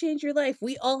late to change your life.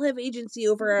 We all have agency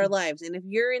over our lives, and if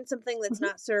you're in something that's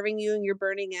not serving you and you're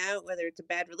burning out, whether it's a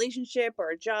bad relationship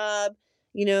or a job,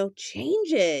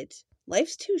 change it.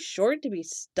 Life's too short to be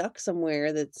stuck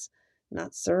somewhere that's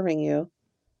not serving you.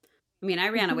 I mean, I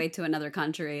ran away to another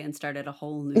country and started a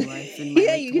whole new life in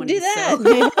my you can do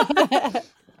that. So.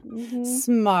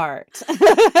 Smart.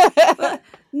 But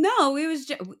no,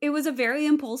 it was a very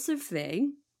impulsive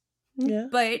thing. Yeah.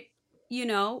 But,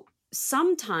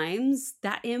 sometimes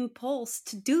that impulse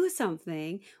to do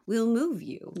something will move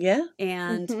you. Yeah.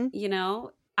 And,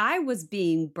 I was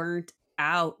being burnt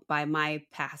out by my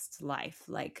past life.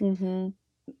 Like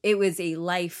it was a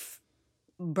life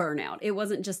burnout. It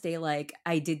wasn't just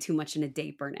I did too much in a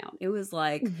day burnout. It was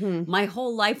like my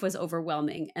whole life was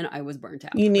overwhelming and I was burnt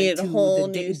out. You needed a whole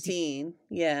new scene.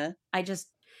 Yeah. I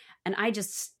just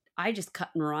cut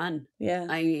and run. Yeah.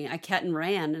 I cut and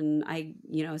ran and I,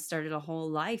 started a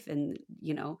whole life and,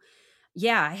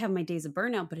 I have my days of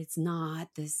burnout, but it's not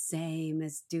the same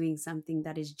as doing something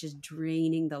that is just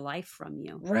draining the life from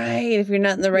you. Right. If you're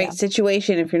not in the right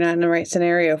situation, if you're not in the right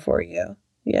scenario for you.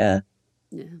 Yeah.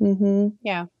 Yeah.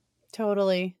 Yeah,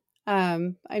 totally.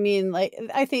 I mean,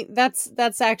 I think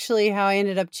that's actually how I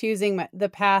ended up choosing the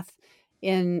path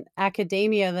in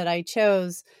academia that I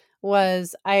chose.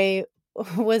 Was I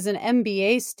was an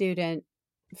MBA student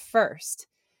first.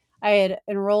 I had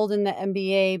enrolled in the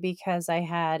MBA because I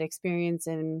had experience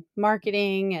in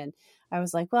marketing, and I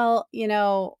was like, well,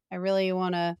 I really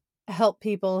want to help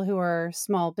people who are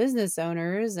small business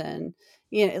owners and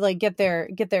get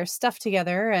their stuff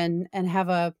together and have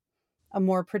a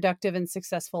more productive and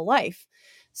successful life.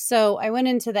 So I went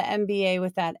into the MBA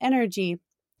with that energy,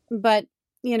 but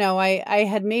I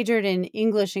had majored in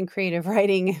English and creative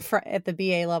writing at the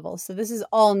BA level. So this is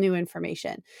all new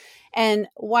information. And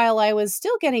while I was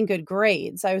still getting good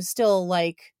grades, I was still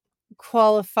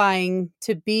qualifying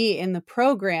to be in the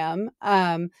program.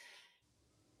 I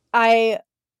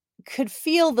could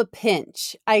feel the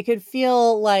pinch. I could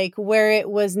feel where it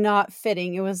was not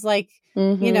fitting. It was yeah.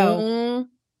 It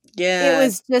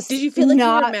was just. Did you feel like you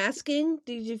were masking?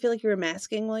 Did you feel like you were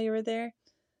masking while you were there?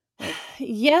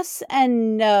 Yes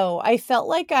and no. I felt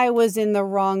like I was in the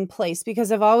wrong place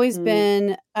because I've always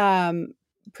been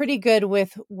pretty good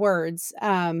with words,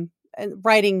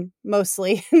 writing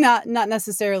mostly, not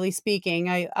necessarily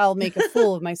speaking. I'll make a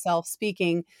fool of myself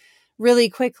speaking really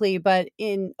quickly, but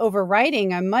in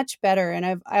overwriting, I'm much better,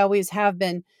 and I always have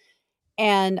been.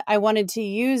 And I wanted to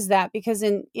use that because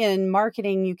in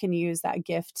marketing, you can use that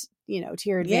gift, to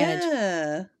your advantage.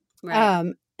 Yeah.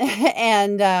 Right.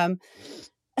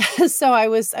 So I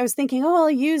was thinking, I'll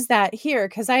use that here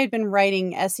because I had been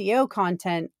writing SEO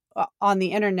content on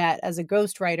the internet as a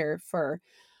ghostwriter for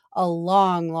a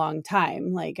long, long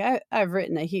time. I've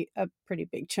written a pretty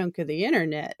big chunk of the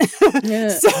internet. Yeah.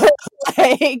 So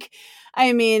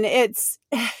I mean,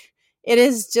 it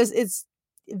is just,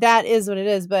 that is what it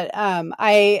is. But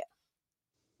I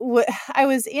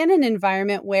was in an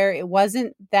environment where it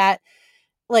wasn't that,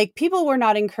 like, people were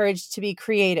not encouraged to be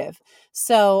creative.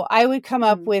 So I would come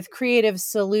up with creative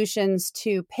solutions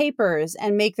to papers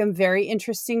and make them very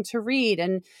interesting to read,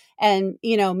 and,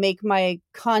 make my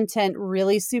content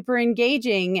really super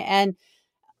engaging. And,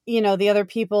 the other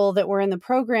people that were in the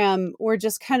program were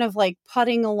just kind of like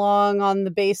putting along on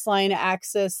the baseline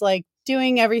axis, like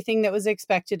doing everything that was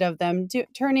expected of them,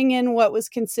 turning in what was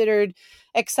considered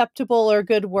acceptable or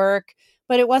good work.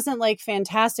 But it wasn't like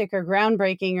fantastic or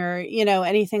groundbreaking or,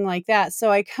 anything like that.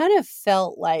 So I kind of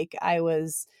felt like I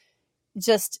was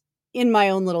just in my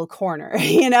own little corner,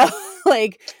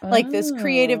 like this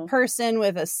creative person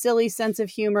with a silly sense of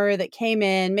humor that came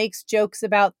in, makes jokes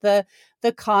about the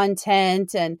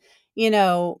content, and,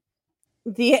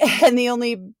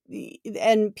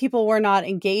 and people were not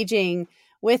engaging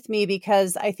with me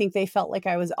because I think they felt like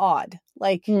I was odd.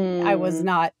 Like I was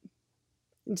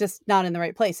just not in the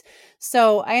right place.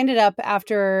 So I ended up,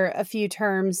 after a few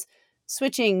terms,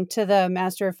 switching to the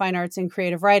Master of Fine Arts in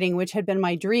Creative Writing, which had been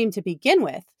my dream to begin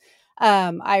with.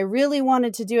 I really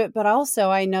wanted to do it, but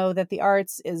also I know that the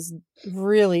arts is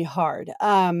really hard.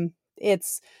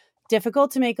 It's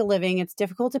difficult to make a living. It's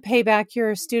difficult to pay back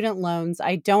your student loans.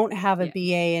 I don't have a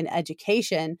BA in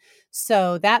education.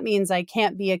 So that means I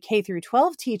can't be a K through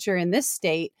 12 teacher in this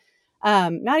state.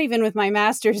 Not even with my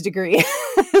master's degree.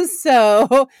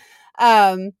 So,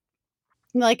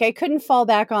 like, I couldn't fall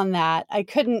back on that. I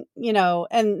couldn't,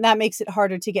 and that makes it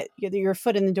harder to get your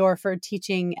foot in the door for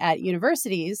teaching at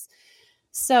universities.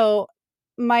 So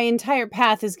my entire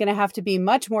path is going to have to be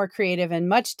much more creative and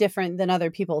much different than other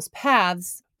people's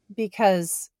paths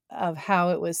because of how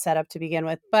it was set up to begin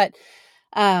with. But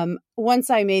once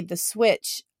I made the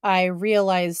switch, I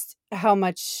realized how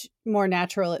much more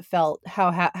natural it felt,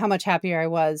 how much happier I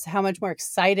was, how much more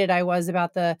excited I was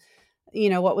about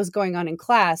what was going on in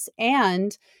class.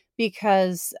 And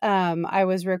because I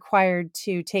was required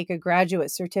to take a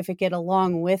graduate certificate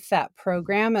along with that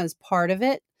program as part of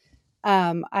it,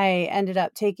 I ended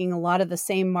up taking a lot of the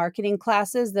same marketing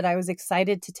classes that I was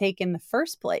excited to take in the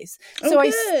first place. So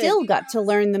I still got to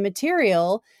learn the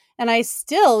material, and I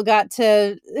still got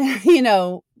to,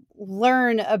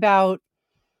 learn about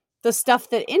the stuff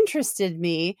that interested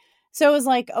me. So it was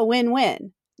like a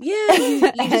win-win. Yeah,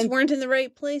 you just weren't in the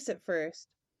right place at first.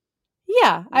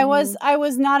 Yeah, I was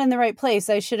not in the right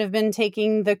place. I should have been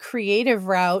taking the creative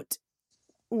route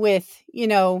with,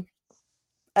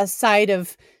 a side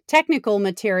of technical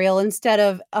material instead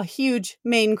of a huge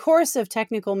main course of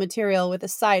technical material with a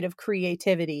side of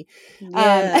creativity.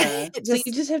 Yeah. So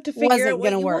you just have to figure out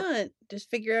what you want.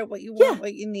 Just figure out what you want,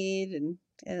 what you need, and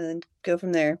then go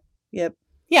from there. Yep.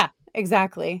 Yeah,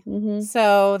 exactly.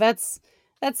 So that's,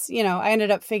 I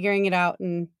ended up figuring it out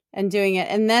and doing it.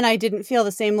 And then I didn't feel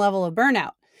the same level of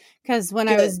burnout, because when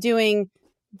I was doing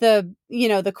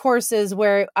the courses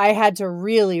where I had to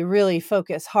really, really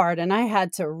focus hard, and I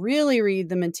had to really read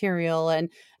the material, and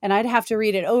I'd have to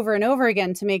read it over and over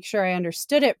again to make sure I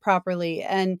understood it properly.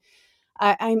 And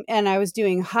I was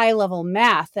doing high level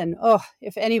math, and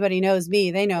if anybody knows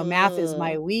me, they know math is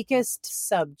my weakest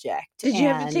subject. Did you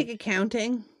have to take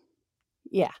accounting?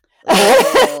 Yeah.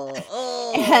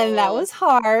 And that was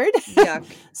hard. Yuck.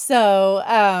 So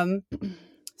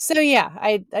yeah,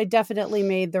 I definitely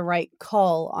made the right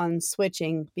call on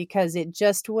switching, because it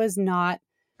just was not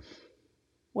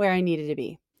where I needed to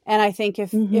be. And I think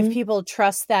if people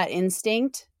trust that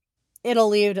instinct, it'll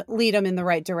lead them in the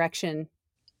right direction.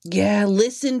 Yeah,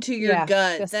 listen to your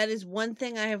gut. That is one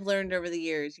thing I have learned over the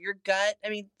years. Your gut, I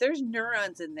mean, there's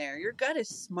neurons in there. Your gut is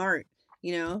smart,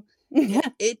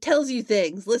 It tells you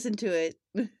things. Listen to it.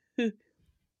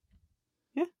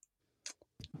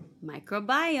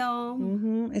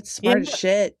 Microbiome. It's smart as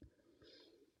shit.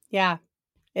 Yeah,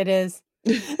 it is.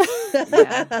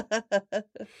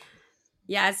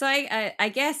 Yeah, so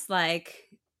I guess, like,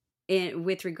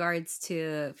 with regards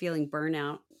to feeling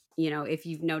burnout, if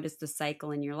you've noticed a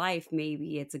cycle in your life,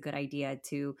 maybe it's a good idea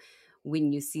to,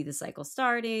 when you see the cycle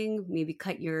starting, maybe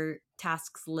cut your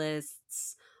tasks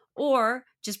lists, or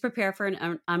just prepare for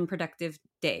an unproductive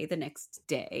day the next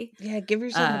day. Yeah, give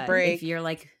yourself a break. If you're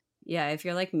like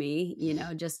me,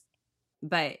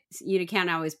 but you can't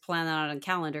always plan that on a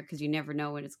calendar, because you never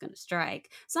know when it's going to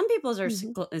strike. Some people's are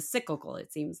cyclical,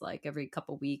 it seems like every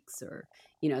couple weeks, or,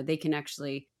 they can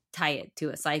actually tie it to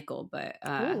a cycle. But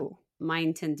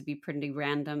mine tend to be pretty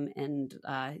random and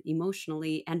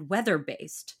emotionally and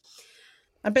weather-based.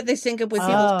 I bet they sync up with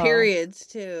people's periods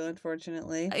too,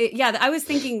 unfortunately. Yeah, I was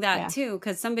thinking that too,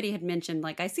 because somebody had mentioned,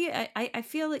 like, I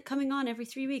feel it coming on every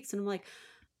 3 weeks. And I'm like,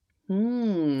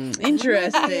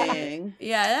 Interesting.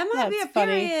 Yeah, that might be a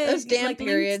funny. period. Those damn linked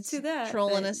periods to that,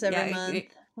 trolling but us every yeah, month.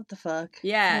 What the fuck?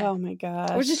 Yeah. Oh my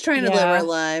gosh. We're just trying to live our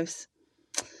lives.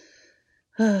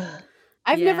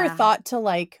 I've never thought to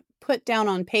like put down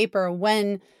on paper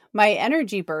when my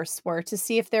energy bursts were to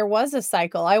see if there was a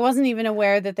cycle. I wasn't even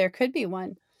aware that there could be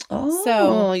one. Oh,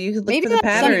 so you could look maybe for the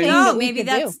that's patterns. something that we maybe could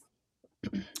that's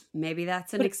do. maybe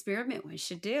that's an experiment we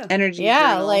should do. Energy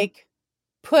yeah, journal. like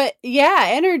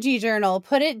energy journal.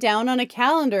 Put it down on a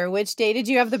calendar. Which day did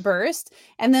you have the burst?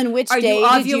 And then which Are day you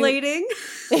ovulating?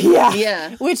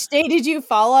 Yeah. Which day did you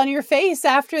fall on your face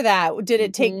after that? Did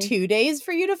it take 2 days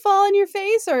for you to fall on your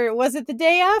face, or was it the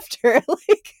day after?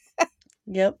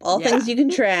 Yep, all things you can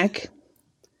track.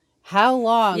 How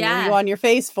long were you on your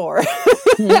face for?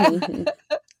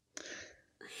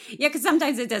 Yeah, because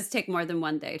sometimes it does take more than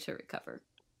one day to recover.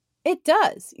 It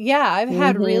does. Yeah, I've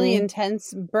had really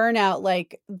intense burnout.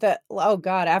 Like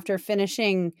after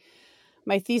finishing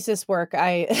my thesis work,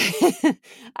 I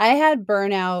had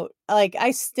burnout. Like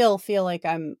I still feel like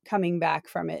I'm coming back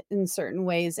from it in certain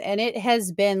ways, and it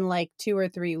has been like 2 or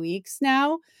 3 weeks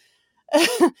now.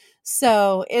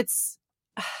 So it's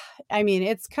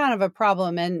kind of a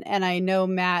problem, and I know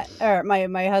Matt, or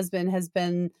my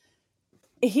husband,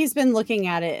 he's been looking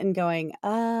at it and going,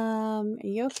 are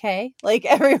you okay? Like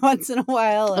every once in a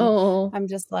while. And I'm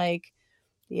just like,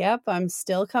 yep, I'm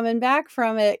still coming back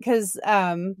from it. Cause,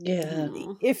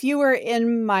 if you were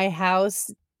in my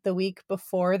house the week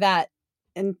before that,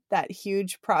 and that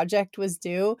huge project was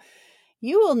due,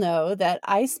 you will know that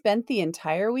I spent the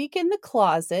entire week in the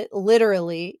closet,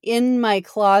 literally in my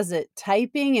closet,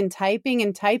 typing and typing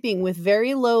and typing with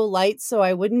very low light so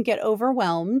I wouldn't get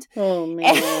overwhelmed. Oh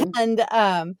man.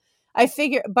 And I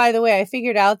figured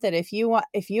out that if you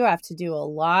have to do a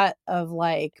lot of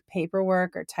like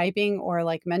paperwork or typing or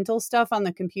like mental stuff on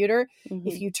the computer,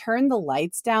 if you turn the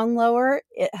lights down lower,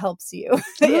 it helps you.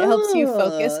 It helps you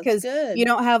focus because you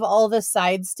don't have all the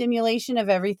side stimulation of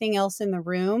everything else in the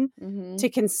room to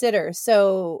consider.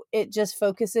 So it just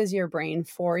focuses your brain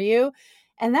for you.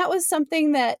 And that was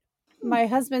something that my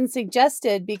husband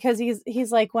suggested, because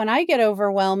he's like, when I get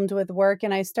overwhelmed with work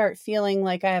and I start feeling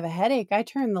like I have a headache, I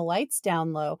turn the lights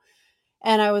down low.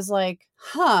 And I was like,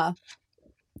 huh.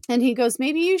 And he goes,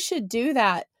 maybe you should do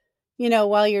that,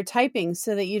 while you're typing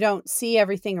so that you don't see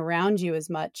everything around you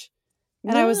as much.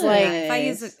 And I was like, if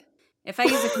I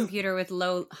use a computer with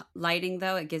low lighting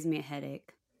though, it gives me a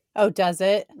headache. Oh, does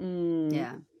it?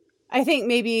 Yeah. I think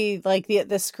maybe like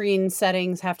the screen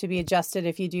settings have to be adjusted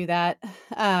if you do that.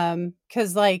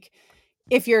 'Cause like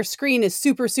if your screen is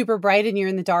super, super bright and you're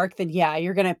in the dark, then yeah,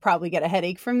 you're going to probably get a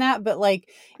headache from that. But like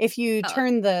if you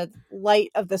turn the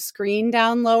light of the screen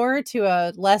down lower to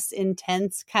a less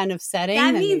intense kind of setting,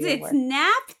 that means it's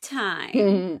nap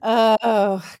time.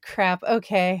 Oh crap.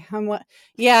 Okay.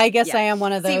 I guess I am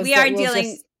one of those.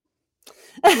 See,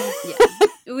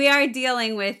 we are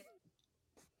dealing with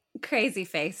crazy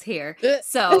face here.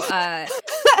 So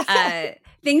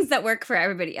things that work for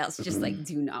everybody else just like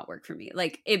do not work for me.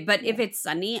 Like but if it's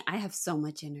sunny, I have so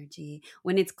much energy.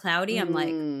 When it's cloudy, I'm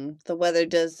like, the weather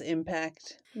does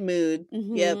impact mood.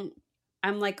 Yep.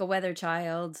 I'm like a weather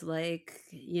child. Like,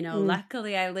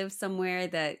 luckily I live somewhere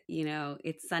that,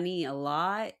 it's sunny a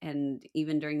lot, and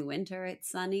even during the winter it's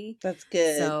sunny. That's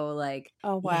good. So like,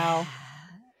 oh wow. Yeah.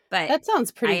 But that sounds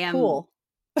pretty cool.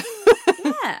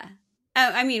 Yeah.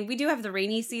 I mean, we do have the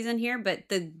rainy season here, but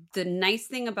the nice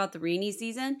thing about the rainy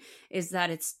season is that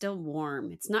it's still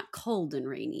warm. It's not cold and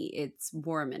rainy. It's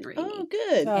warm and rainy. Oh,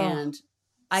 good. And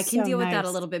I can deal with that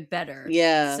a little bit better.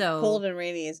 Yeah. So cold and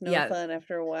rainy is no fun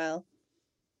after a while.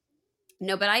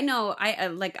 No, but I know,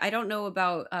 I don't know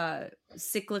about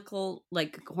cyclical,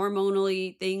 like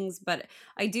hormonally things, but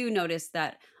I do notice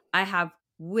that I have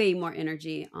way more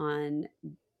energy on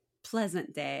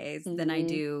pleasant days than I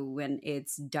do when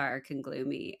it's dark and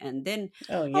gloomy. And then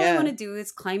all I want to do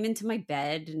is climb into my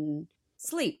bed and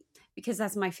sleep, because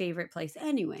that's my favorite place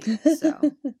anyway.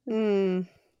 So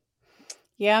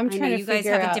yeah, I'm trying to you guys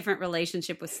have a different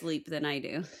relationship with sleep than I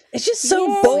do. It's just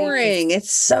so boring.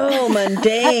 It's so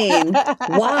mundane.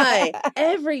 Why?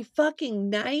 Every fucking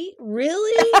night?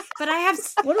 Really? But I have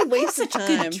what a waste of such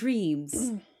time. Good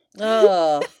dreams.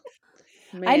 Oh.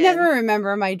 Man. I never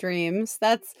remember my dreams.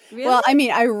 That's really? Well, I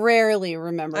mean, I rarely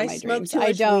remember my dreams. I smoke too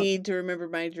much weed to remember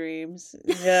my dreams.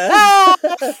 Yeah.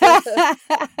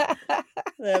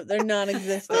 They're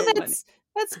non-existent. Well,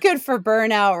 that's good for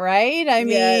burnout, right? I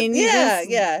mean,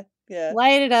 yeah.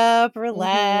 Light it up,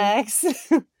 relax.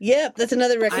 Yep, that's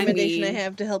another recommendation I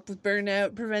have to help with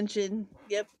burnout prevention.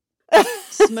 Yep.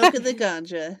 Smoking the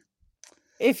ganja.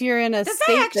 If you're in a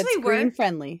state that's green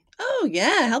friendly. Oh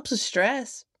yeah, it helps with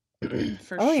stress.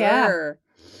 For Oh, sure.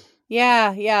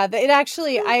 Yeah. It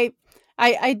actually,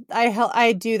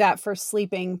 I do that for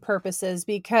sleeping purposes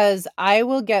because I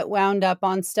will get wound up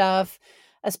on stuff,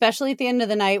 especially at the end of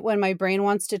the night when my brain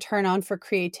wants to turn on for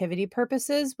creativity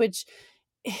purposes, which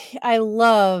I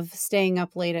love staying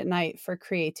up late at night for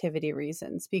creativity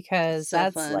reasons because So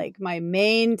that's fun. like my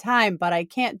main time, but I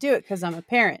can't do it because I'm a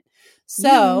parent.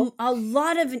 So a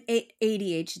lot of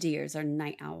ADHDers are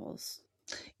night owls.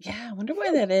 Yeah, I wonder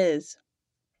why that is.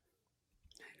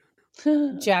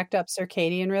 jacked up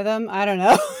circadian rhythm. I don't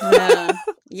know.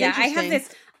 Yeah, I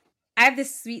interesting. have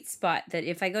this sweet spot that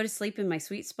if I go to sleep in my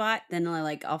sweet spot, then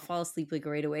I'll fall asleep like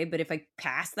right away. But if I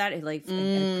pass that, I push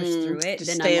through it, Just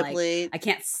then stay I'm up like late. I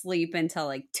can't sleep until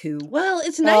like 2. Well,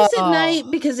 it's nice at night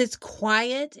Oh. because it's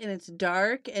quiet and it's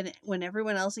dark, and when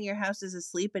everyone else in your house is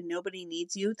asleep and nobody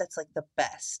needs you, that's like the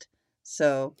best.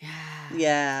 So,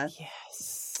 yeah.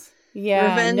 Yes. Yeah.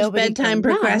 Revenge Nobody bedtime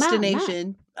can.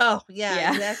 procrastination. Oh, yeah,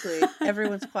 Yeah. exactly.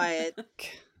 Everyone's quiet.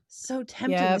 So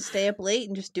tempting to Yep. stay up late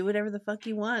and just do whatever the fuck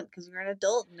you want because you're an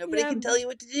adult and nobody can tell you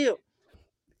what to do.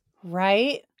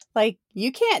 Right? Like,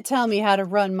 you can't tell me how to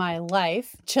run my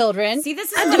life, children. See,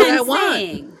 this is I what do what I I'm want.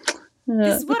 saying.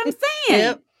 This is what I'm saying.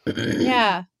 Yep.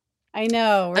 Yeah. I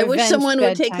know. I wish Revenge someone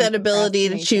would take bedtime that ability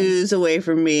to procrastination. choose away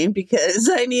from me because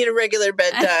I need a regular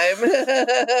bedtime.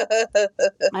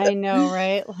 I know,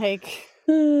 right? Like,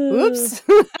 oops.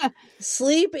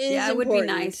 Sleep is Yeah, it would be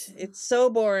important. nice. It's so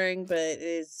boring, but it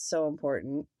is so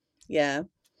important. Yeah.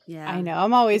 Yeah. I know.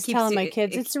 I'm always keeps telling you- my it-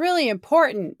 kids it- it's really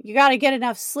important. You got to get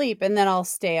enough sleep, and then I'll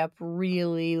stay up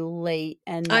really late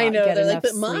and not I know. get They're like, enough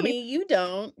but sleep. mommy, you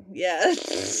don't. Yeah.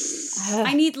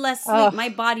 I need less sleep. Ugh. My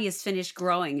body is finished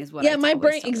growing, is what I Yeah, my always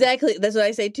brain, tell them. exactly. That's what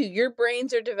I say too. Your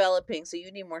brains are developing, so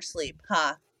you need more sleep.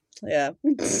 Ha. Yeah.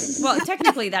 Well,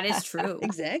 technically, that is true.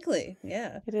 Exactly.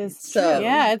 Yeah. It is So- true.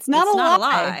 Yeah, it's not a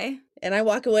lie. And I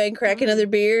walk away and crack another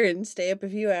beer and stay up a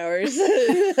few hours.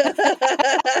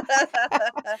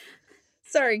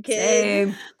 Sorry, kids.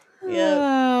 Same. Yep.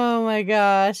 Oh my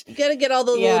gosh. You gotta get all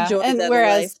the Yeah, little joys and out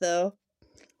whereas- of life, though.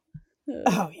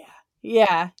 Oh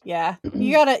yeah. Yeah.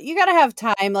 You gotta have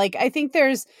time. Like, I think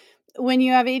when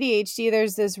you have ADHD,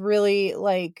 there's this really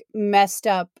like messed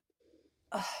up,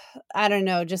 I don't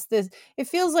know, just this, it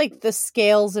feels like the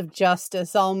scales of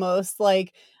justice almost,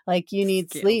 like you need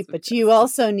Scales sleep, of but you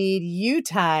also need you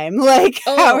time. Like,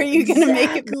 how are you gonna make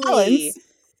it balance?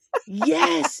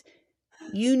 Yes.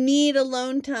 You need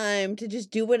alone time to just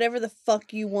do whatever the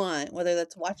fuck you want, whether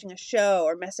that's watching a show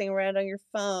or messing around on your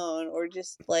phone or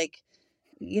just like,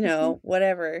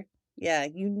 whatever. Yeah,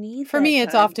 you need For that me,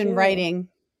 it's time, often too. writing.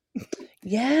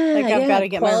 Yeah, Like, I've gotta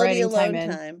get my quality writing time alone in.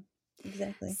 time.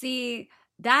 Exactly. See,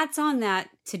 that's on that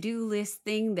to-do list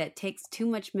thing that takes too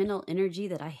much mental energy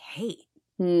that I hate.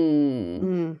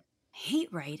 Mm. I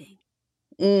hate writing.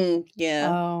 Yeah.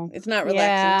 Oh, It's not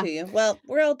relaxing to you. Well,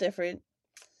 we're all different.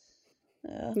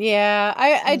 Yeah,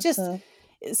 I just, So-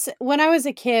 when I was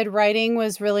a kid, writing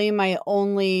was really my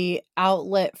only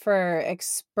outlet for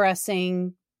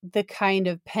expressing the kind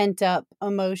of pent up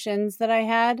emotions that I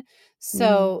had.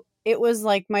 So it was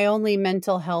like my only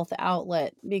mental health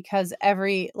outlet because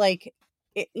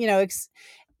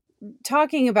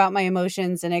talking about my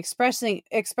emotions and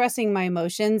expressing my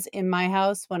emotions in my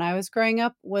house when I was growing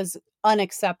up was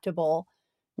unacceptable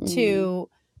to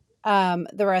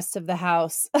the rest of the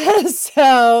house.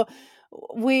 So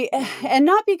and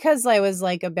not because I was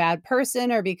like a bad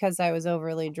person or because I was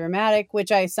overly dramatic,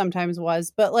 which I sometimes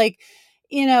was, but like,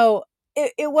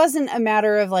 it wasn't a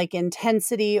matter of like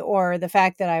intensity or the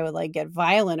fact that I would like get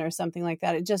violent or something like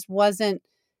that. It just wasn't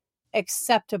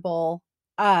acceptable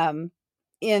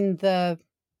in the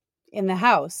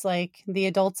house. Like, the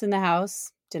adults in the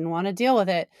house didn't want to deal with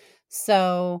it.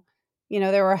 So,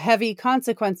 there were heavy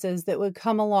consequences that would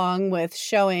come along with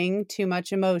showing too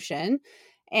much emotion.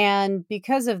 And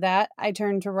because of that, I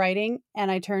turned to writing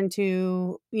and I turned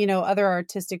to, other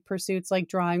artistic pursuits like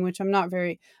drawing, which I'm not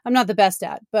the best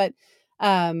at, but,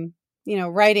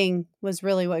 writing was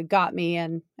really what got me.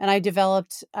 And I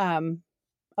developed,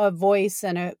 a voice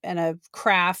and a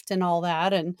craft and all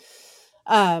that.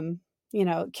 And,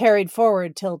 carried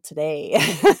forward till today.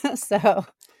 So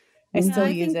I still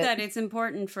use think it. that it's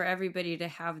important for everybody to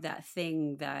have that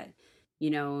thing that,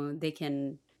 they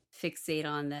can fixate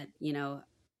on that,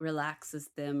 relaxes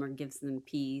them or gives them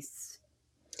peace.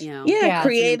 Yeah, it's an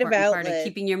creative important part of outlet.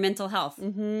 keeping your mental health.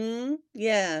 Mm-hmm.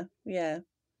 Yeah. Yeah.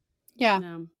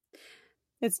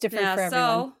 It's different for everyone.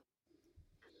 So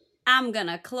I'm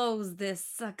gonna close this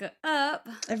sucker up.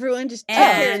 Everyone just take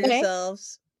care of okay.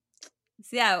 yourselves.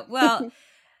 Yeah, well,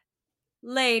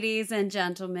 Ladies and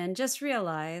gentlemen, just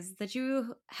realize that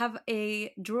you have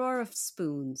a drawer of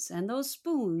spoons, and those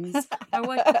spoons are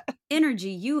what energy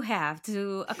you have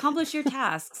to accomplish your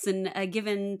tasks in a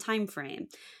given time frame.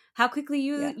 How quickly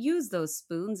you use those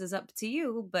spoons is up to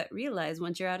you, but realize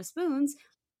once you're out of spoons,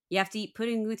 you have to eat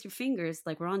pudding with your fingers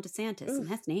like Ron DeSantis, and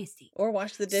that's nasty. Or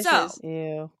wash the dishes. So,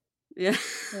 Ew. yeah.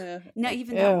 Not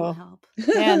even that will help.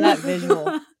 Man, that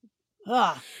visual.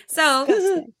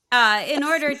 So, in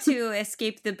order to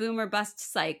escape the boom or bust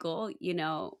cycle,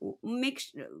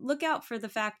 look out for the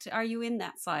fact: are you in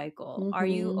that cycle? Mm-hmm. Are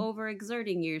you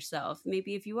overexerting yourself?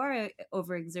 Maybe if you are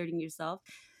overexerting yourself,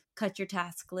 cut your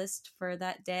task list for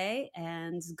that day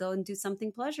and go and do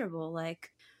something pleasurable,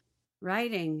 like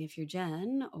writing if you're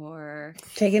Jen, or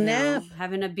take a nap,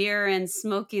 having a beer and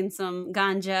smoking some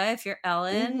ganja if you're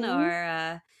Ellen,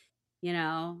 or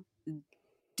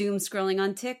doom scrolling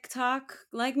on TikTok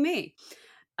like me.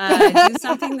 Do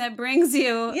something that brings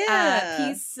you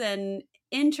peace and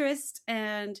interest,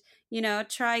 and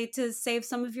try to save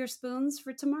some of your spoons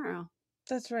for tomorrow.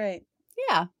 That's right.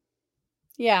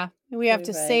 Yeah, we have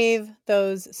to save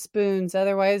those spoons,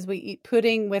 otherwise we eat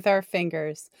pudding with our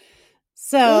fingers.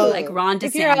 So like Ron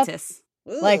DeSantis.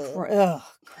 Gross,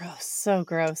 so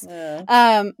gross.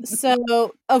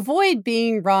 So avoid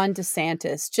being Ron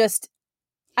DeSantis.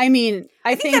 I think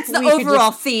that's the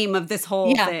overall theme of this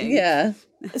whole thing. Yeah.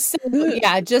 So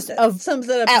just sums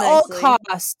it up at nicely. all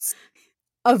costs,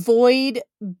 avoid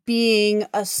being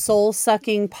a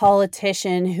soul-sucking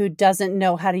politician who doesn't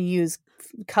know how to use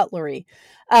cutlery.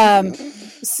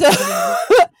 So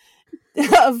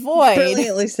avoid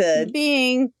brilliantly said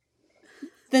being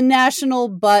the national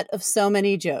butt of so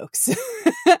many jokes.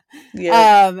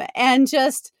 And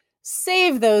just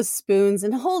save those spoons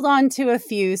and hold on to a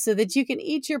few so that you can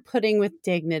eat your pudding with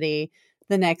dignity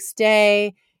the next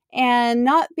day and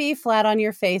not be flat on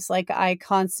your face like I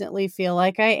constantly feel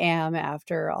like I am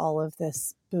after all of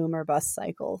this boom or bust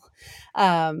cycle.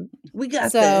 We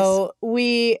got this.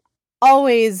 We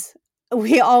always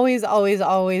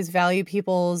value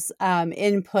people's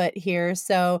input here.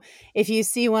 So if you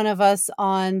see one of us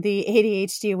on the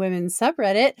ADHD Women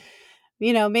subreddit,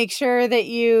 make sure that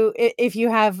if you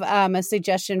have a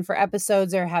suggestion for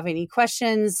episodes or have any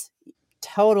questions,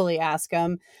 totally ask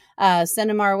them. Send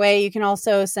them our way. You can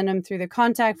also send them through the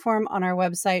contact form on our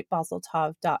website,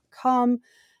 baseltov.com,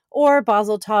 or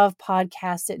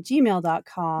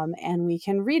baseltovpodcast@gmail.com, and we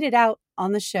can read it out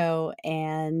on the show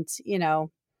and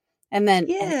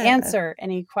then answer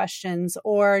any questions,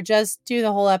 or just do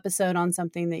the whole episode on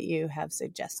something that you have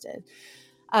suggested.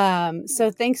 So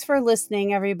thanks for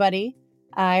listening, everybody.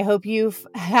 I hope you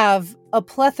have a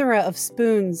plethora of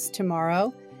spoons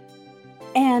tomorrow.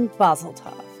 And Basil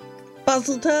Tov.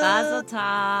 Basil Tov. Basil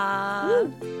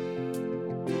Tov.